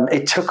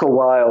a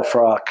while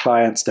for our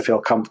clients to feel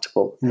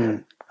comfortable.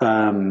 In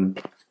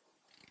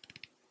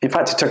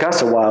fact, it took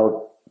us a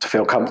while to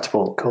feel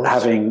comfortable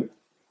having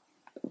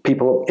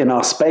people in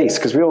our space,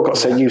 because we all got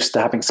so used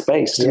to having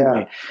space, didn't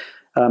we?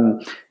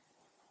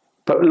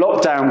 But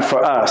lockdown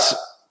for us,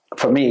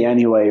 for me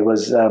anyway,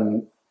 was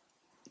I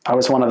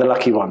was one of the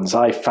lucky ones.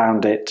 I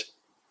found it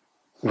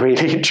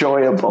really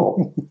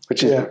enjoyable,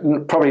 which is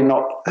probably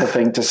not the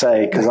thing to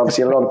say, because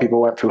obviously a lot of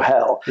people went through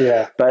hell.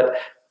 Yeah. But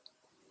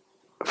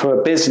for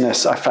a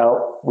business, I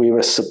felt we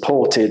were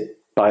supported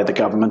by the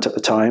government at the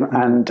time,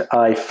 and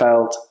I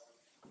felt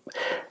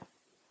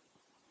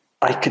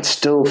I could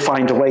still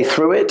find a way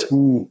through it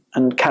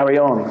and carry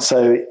on.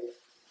 So,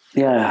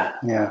 yeah,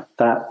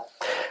 that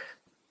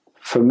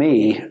for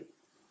me,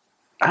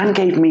 and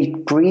gave me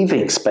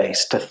breathing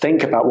space to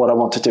think about what I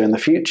want to do in the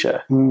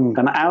future.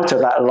 And out of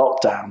that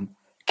lockdown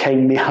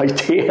came the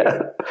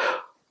idea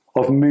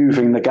of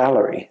moving the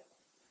gallery.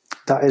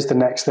 That is the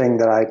next thing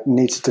that I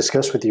need to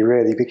discuss with you,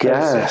 really,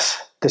 because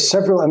there's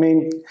several. I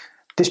mean,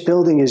 this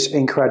building is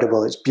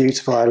incredible. It's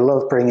beautiful. I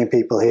love bringing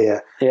people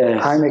here.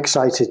 Yes. I'm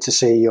excited to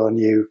see your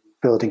new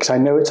building, because I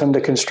know it's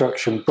under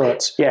construction,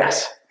 but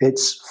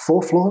it's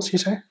 4 floors, you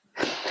say?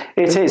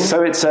 It is.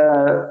 So it's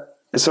a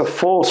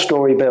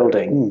 4-story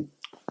building,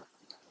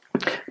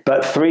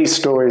 but 3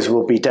 stories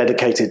will be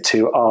dedicated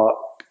to art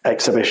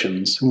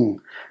exhibitions in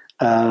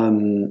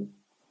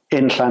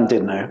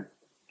Llandudno,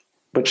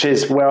 which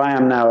is where I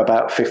am now,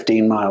 about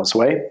 15 miles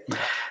away.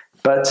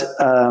 But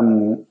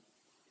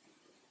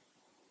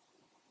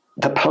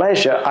the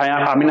pleasure,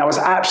 I mean, I was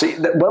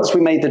absolutely, once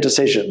we made the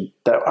decision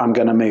that I'm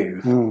going to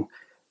move,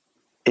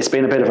 it's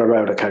been a bit of a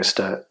roller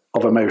coaster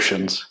of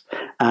emotions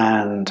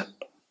and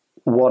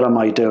what am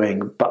I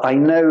doing? But I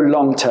know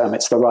long term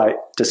it's the right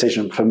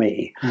decision for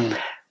me.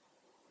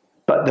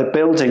 But the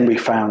building we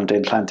found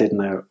in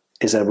Llandudno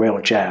is a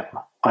real gem.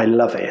 I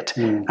love it.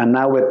 And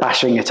now we're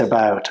bashing it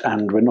about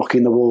and we're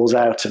knocking the walls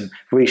out and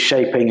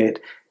reshaping it.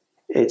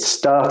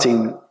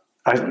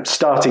 I'm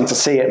starting to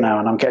see it now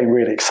and I'm getting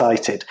really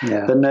excited.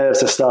 The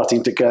nerves are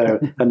starting to go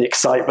and the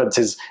excitement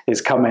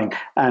is coming.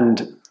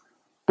 And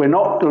we're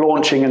not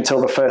launching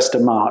until the 1st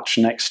of March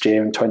next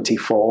year in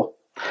 24,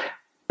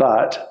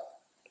 but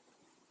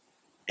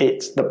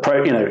it's the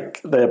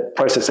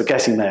process of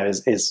getting there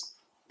is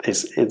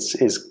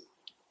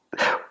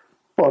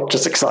well,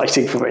 just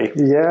exciting for me.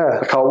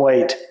 Yeah. I can't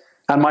wait.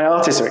 And my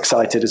artists are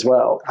excited as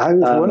well. I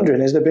was wondering,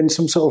 has there been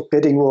some sort of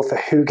bidding war for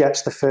who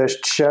gets the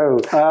first show?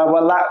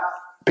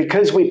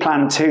 Because we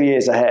planned 2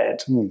 years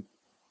ahead,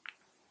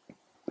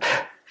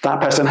 that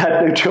person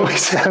had no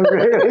choice.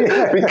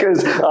 Really?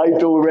 Because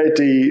I'd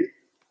already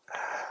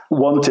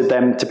wanted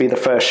them to be the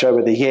first show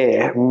of the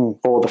year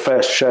or the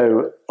first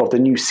show of the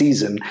new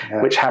season,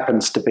 which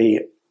happens to be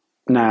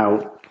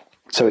now.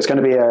 So it's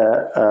going to be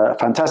a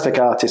fantastic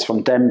artist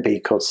from Denby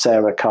called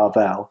Sarah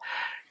Carvel.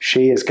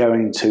 She is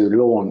going to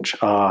launch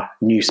our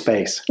new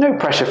space. No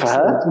pressure for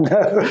her.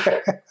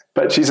 No.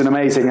 But she's an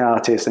amazing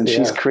artist and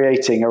she's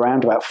creating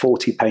around about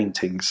 40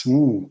 paintings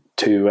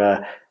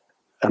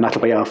and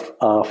that'll be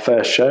our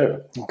first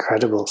show.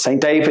 Incredible.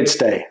 St. David's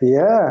Day.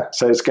 Yeah.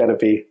 So it's going to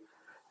be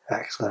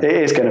excellent. It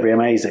is going to be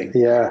amazing.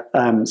 Yeah.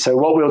 So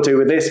what we'll do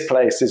with this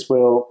place is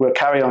we'll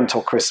carry on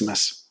till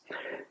Christmas.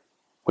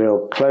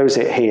 We'll close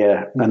it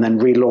here and then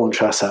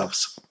relaunch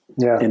ourselves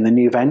in the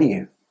new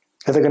venue.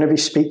 Are there going to be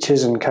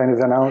speeches and kind of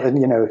No.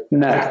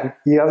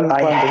 You haven't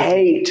I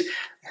hate...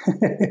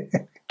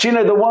 Do you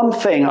know, the one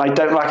thing I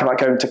don't like about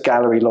going to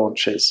gallery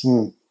launches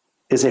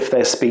is if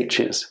there's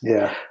speeches.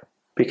 Yeah.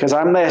 Because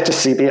I'm there to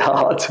see the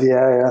art.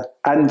 Yeah.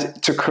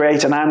 And to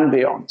create an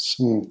ambience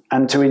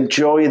and to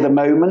enjoy the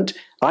moment.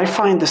 I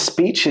find the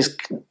speeches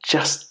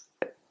just...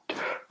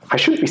 I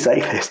shouldn't be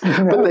saying this,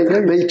 but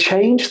they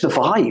change the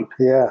vibe.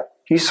 Yeah.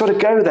 You sort of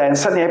go there and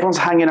suddenly everyone's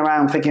hanging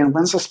around thinking,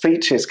 when's the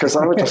speeches? Because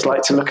I would just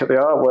like to look at the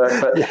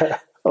artwork.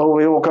 But,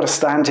 we all got to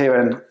stand here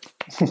and,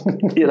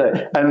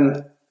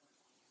 and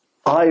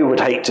I would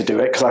hate to do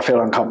it because I feel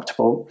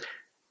uncomfortable.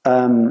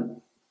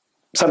 Some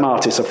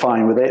artists are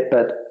fine with it,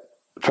 but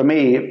for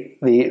me,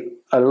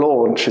 a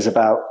launch is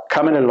about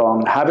coming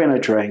along, having a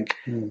drink,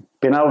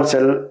 being able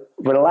to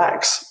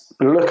relax,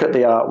 look at the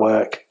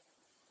artwork,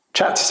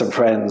 chat to some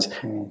friends,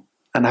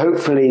 and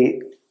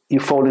hopefully you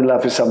fall in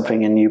love with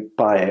something and you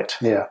buy it.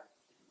 Yeah.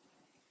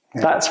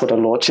 That's what a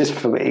launch is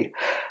for me.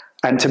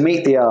 And to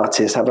meet the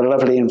artist, have a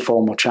lovely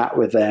informal chat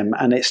with them,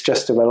 and it's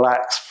just a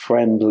relaxed,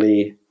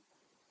 friendly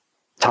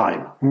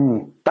time.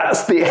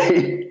 That's the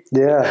aim.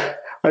 Yeah.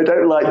 I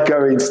don't like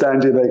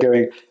standing there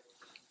going,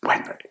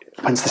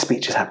 when's the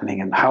speech is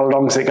happening and how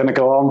long is it going to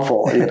go on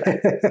for? You know?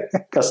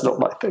 That's not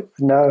my thing.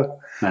 No.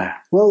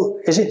 Well,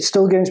 is it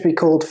still going to be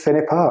called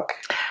Ffin Parc?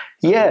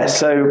 Yeah,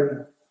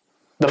 so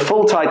the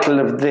full title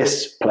of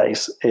this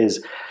place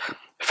is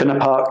Ffin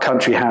Parc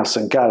Country House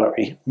and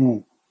Gallery.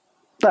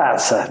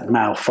 That's a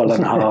mouthful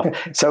and a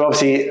half. So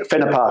obviously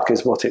Ffin Parc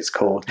is what it's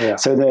called. Yeah.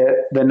 So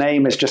the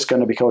name is just going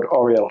to be called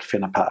Oriel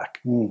Ffin Parc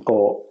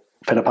or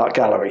Ffin Parc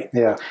Gallery.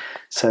 Yeah.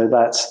 So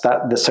that's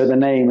that. So the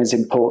name is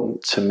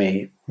important to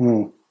me.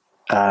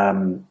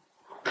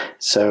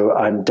 So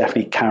I'm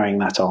definitely carrying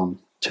that on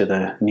to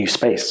the new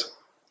space.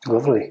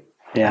 Lovely.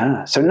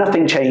 Yeah. So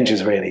nothing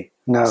changes really.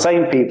 No.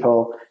 Same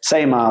people,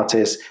 same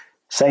artists,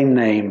 same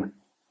name,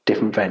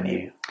 different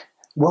venue.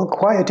 Well,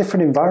 quite a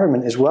different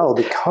environment as well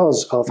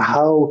because of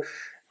how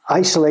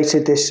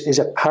isolated this is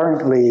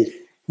apparently,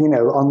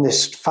 on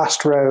this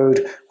fast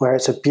road where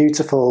it's a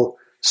beautiful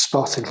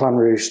spot in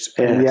Clanroost,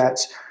 and yet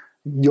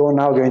you're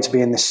now going to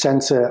be in the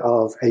centre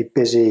of a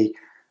busy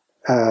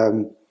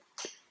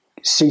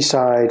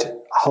seaside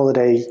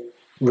holiday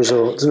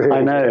resort. Really.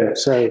 I know.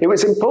 So it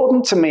was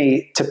important to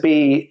me to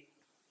be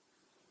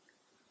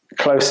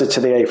closer to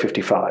the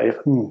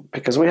A55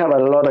 because we have a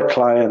lot of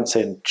clients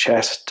in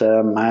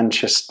Chester,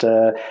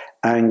 Manchester,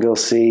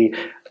 Anglesey,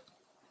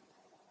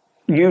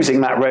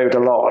 using that road a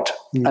lot.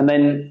 And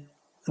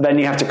then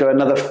you have to go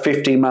another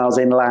 50 miles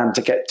inland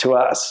to get to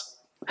us,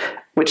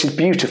 which is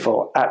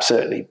beautiful,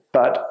 absolutely.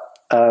 But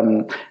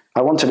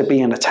I wanted to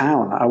be in a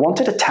town. I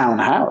wanted a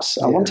townhouse.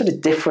 I wanted a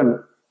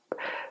different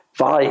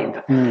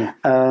vibe.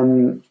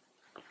 And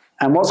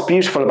what's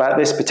beautiful about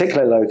this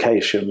particular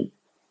location,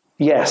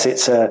 yes,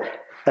 it's a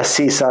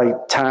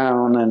seaside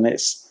town, and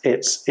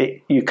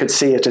you could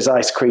see it as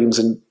ice creams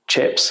and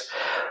chips,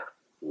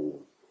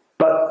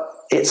 but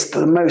it's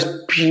the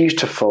most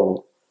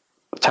beautiful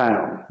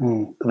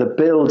town. The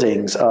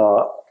buildings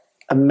are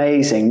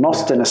amazing.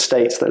 Mostyn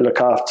Estates that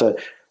look after,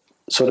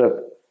 sort of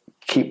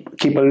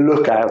keep a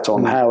lookout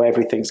on how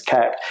everything's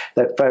kept.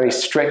 They're very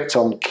strict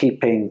on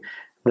keeping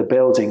the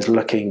buildings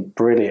looking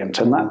brilliant,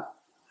 and that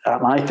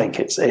I think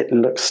it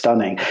looks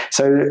stunning.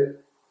 So.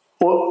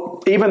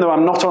 Well, even though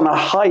I'm not on a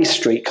high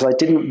street, because I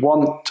didn't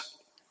want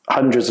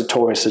hundreds of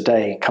tourists a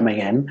day coming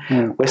in,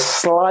 we're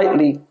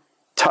slightly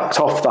tucked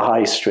off the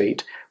high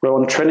street. We're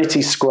on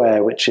Trinity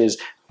Square, which is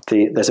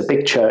there's a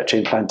big church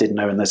in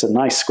Llandudno, and there's a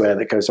nice square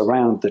that goes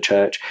around the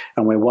church,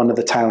 and we're one of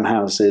the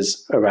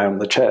townhouses around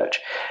the church.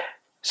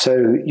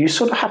 So you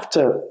sort of have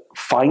to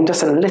find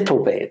us a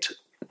little bit,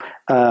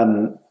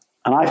 and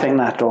I think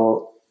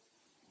that'll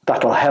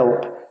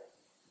help.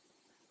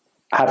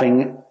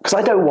 Because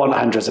I don't want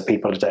hundreds of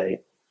people a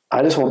day.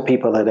 I just want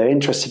people that are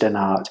interested in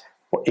art,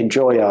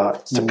 enjoy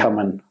art, to come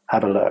and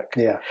have a look.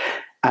 Yeah.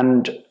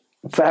 And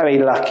very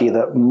lucky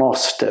that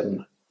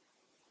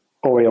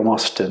Oriel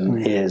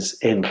Mostyn is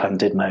in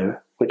Llandudno,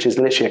 which is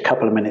literally a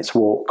couple of minutes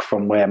walk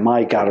from where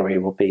my gallery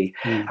will be.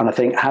 And I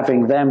think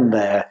having them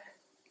there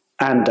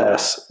and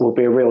us will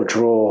be a real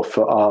draw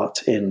for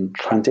art in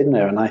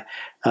Llandudno. And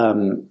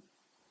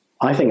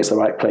I think it's the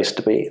right place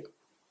to be.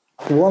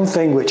 One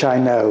thing which I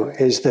know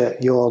is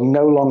that you'll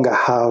no longer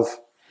have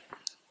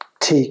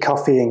tea,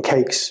 coffee and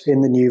cakes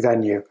in the new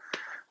venue,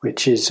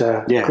 which is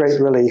a great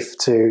relief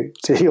to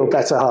your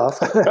better half.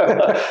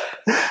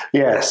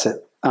 Yes.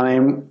 I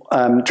mean,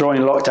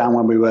 during lockdown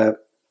when we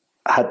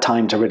had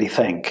time to really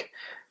think,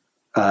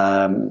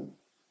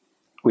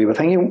 we were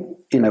thinking,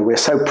 we're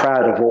so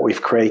proud of what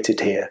we've created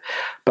here,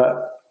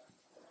 but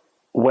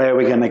where are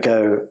we going to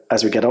go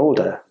as we get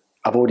older?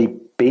 I've already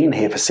been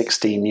here for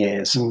 16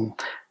 years.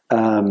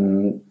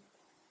 And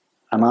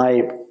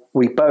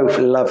we both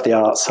love the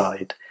art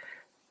side,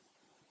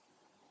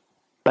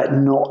 but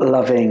not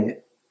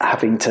loving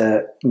having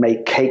to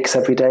make cakes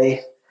every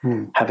day,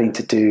 having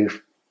to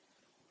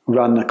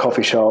run a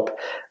coffee shop,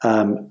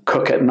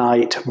 cook at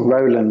night.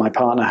 Roland, my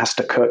partner, has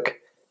to cook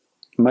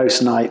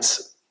most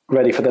nights,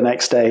 ready for the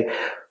next day.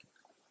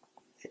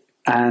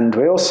 And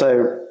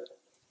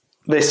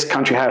this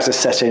country house is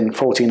set in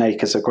 14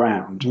 acres of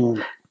ground.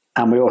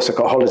 And we also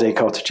got holiday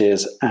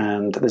cottages,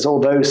 and there's all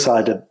that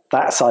side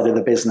of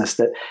the business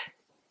that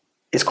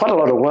is quite a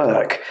lot of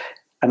work.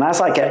 And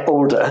as I get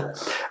older,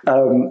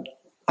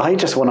 I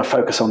just want to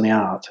focus on the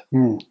art.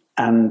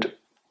 And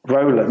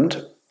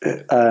Roland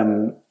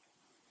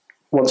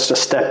wants to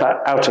step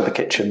out of the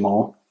kitchen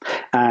more,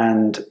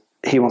 and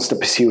he wants to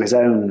pursue his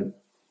own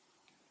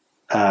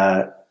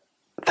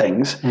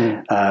things.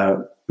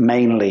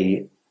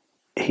 Mainly,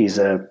 he's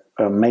an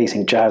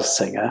amazing jazz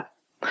singer,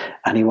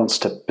 and he wants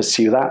to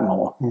pursue that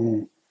more.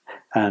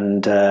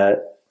 And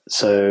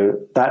so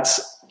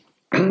that's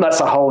that's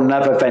a whole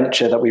nother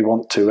venture that we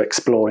want to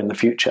explore in the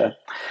future.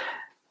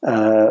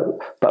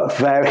 But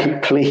very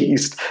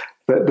pleased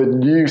that the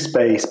new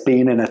space,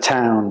 being in a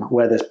town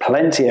where there's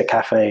plenty of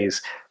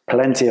cafes,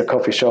 plenty of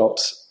coffee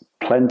shops,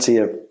 plenty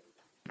of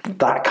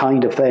that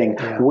kind of thing,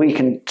 we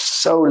can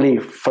solely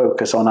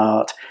focus on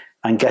art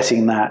and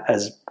getting that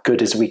as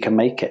good as we can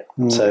make it.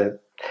 So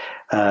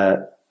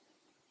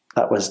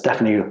that was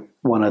definitely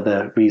one of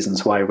the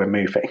reasons why we're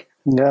moving.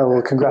 No,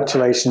 well,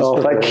 congratulations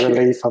for the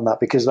relief on that,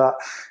 because that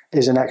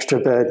is an extra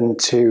burden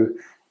to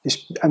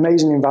this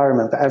amazing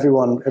environment, but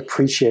everyone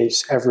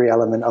appreciates every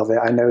element of it.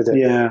 I know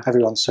that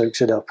everyone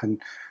soaks it up,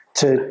 and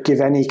to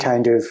give any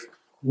kind of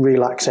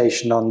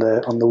relaxation on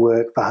the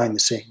work behind the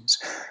scenes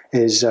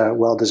is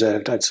well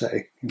deserved, I'd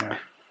say.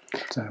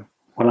 So.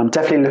 Well, I'm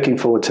definitely looking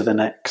forward to the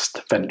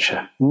next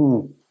venture.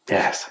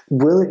 Yes.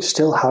 Will it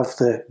still have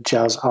the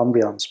jazz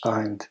ambience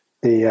behind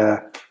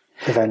the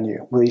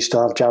venue? Will you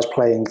still have jazz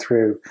playing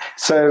through?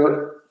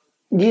 So,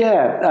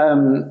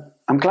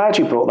 I'm glad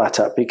you brought that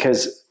up,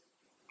 because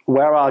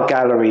where our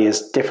gallery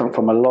is different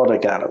from a lot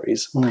of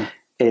galleries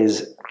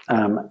is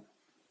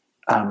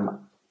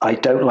I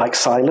don't like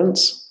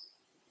silence.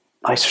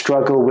 I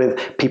struggle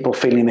with people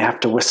feeling they have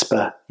to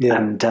whisper,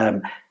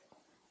 and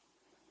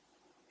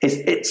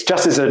it's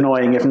just as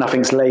annoying if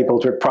nothing's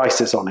labelled with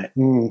prices on it.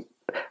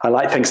 I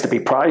like things to be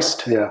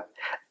priced.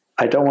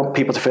 I don't want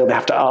people to feel they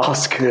have to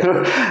ask.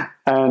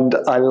 And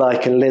I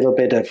like a little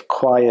bit of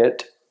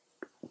quiet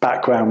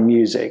background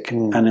music.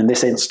 And in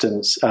this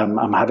instance,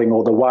 I'm having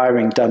all the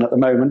wiring done at the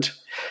moment.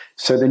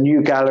 So the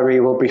new gallery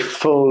will be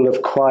full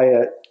of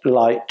quiet,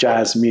 light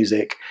jazz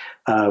music,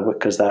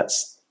 because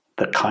that's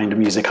the kind of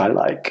music I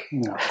like.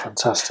 Oh,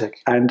 fantastic.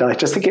 And I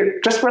just think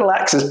it just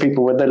relaxes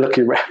people when they're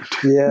looking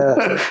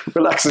around.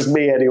 Relaxes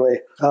me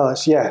anyway. Oh,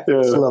 it's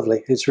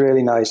lovely. It's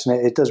really nice,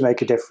 and it does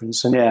make a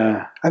difference. And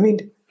I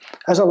mean,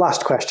 as a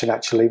last question,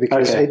 actually,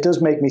 because it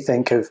does make me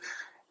think of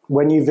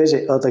when you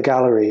visit other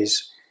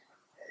galleries,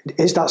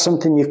 is that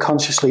something you've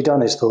consciously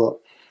done, is thought,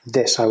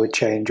 this I would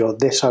change, or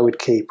this I would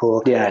keep?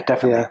 Or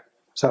definitely.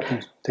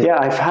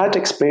 I've had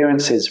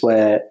experiences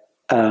where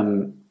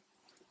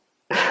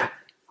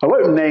I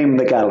won't name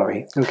the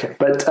gallery,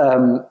 but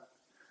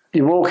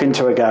you walk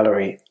into a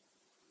gallery,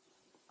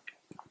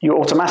 you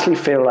automatically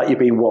feel like you're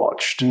being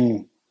watched,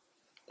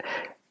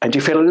 and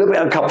you feel a little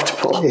bit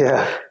uncomfortable.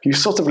 You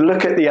sort of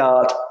look at the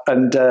art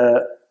and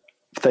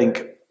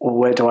think, well,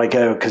 where do I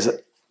go? Because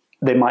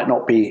they might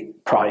not be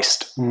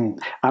priced.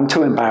 I'm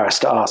too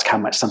embarrassed to ask how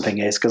much something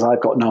is, because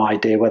I've got no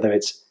idea whether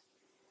it's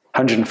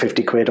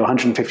 150 quid or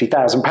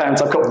 150,000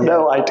 pounds. I've got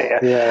no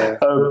idea.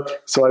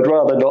 So I'd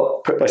rather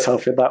not put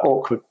myself in that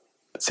awkward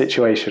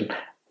situation.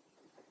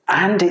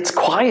 And it's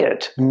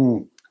quiet.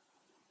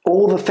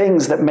 All the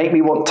things that make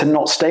me want to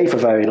not stay for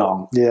very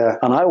long.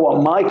 And I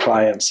want my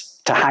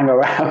clients to hang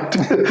around.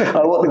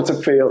 I want them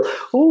to feel,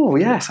 oh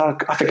yes, I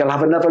think I'll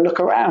have another look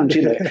around,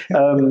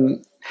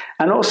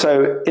 and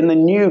also in the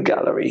new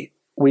gallery,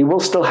 we will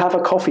still have a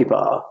coffee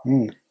bar,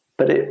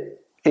 but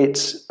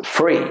it's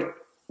free,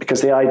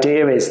 because the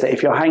idea is that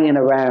if you're hanging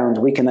around,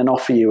 we can then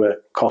offer you a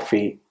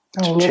coffee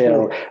to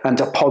chill and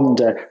to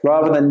ponder,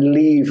 rather than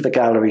leave the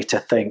gallery to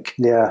think,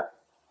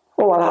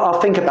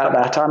 I'll think about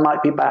that, I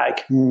might be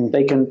back.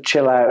 They can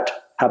chill out,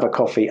 have a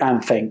coffee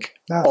and think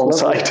on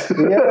site.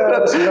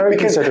 That's very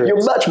because considerate.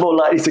 You're much more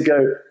likely to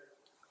go,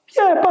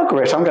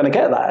 bugger it, I'm going to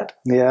get that.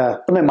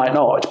 And they might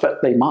not,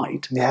 but they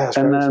might. It's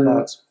and very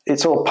smart.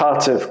 It's all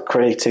part of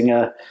creating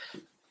a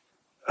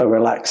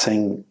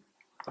relaxing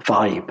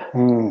vibe.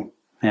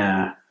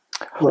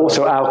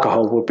 Also,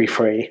 alcohol would be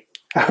free.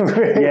 Oh,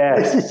 really?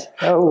 Yes.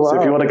 Oh, wow. So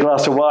if you want a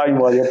glass of wine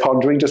while you're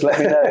pondering, just let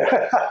me know.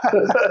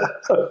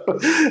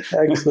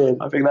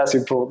 Excellent. I think that's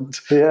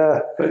important.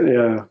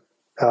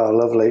 Oh,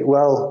 lovely.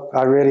 Well,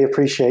 I really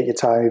appreciate your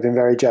time. You've been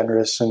very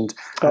generous, and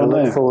I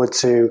look forward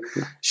to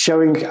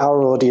showing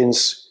our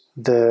audience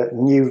the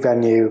new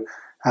venue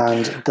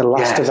and the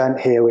last event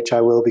here, which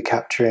I will be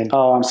capturing.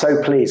 Oh, I'm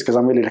so pleased, because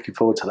I'm really looking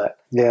forward to that.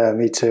 Yeah,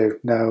 me too.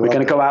 We're going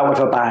to go out with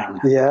a bang.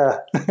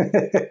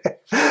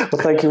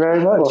 Well, thank you very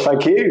much. Well,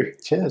 thank you.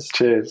 Cheers.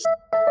 Cheers.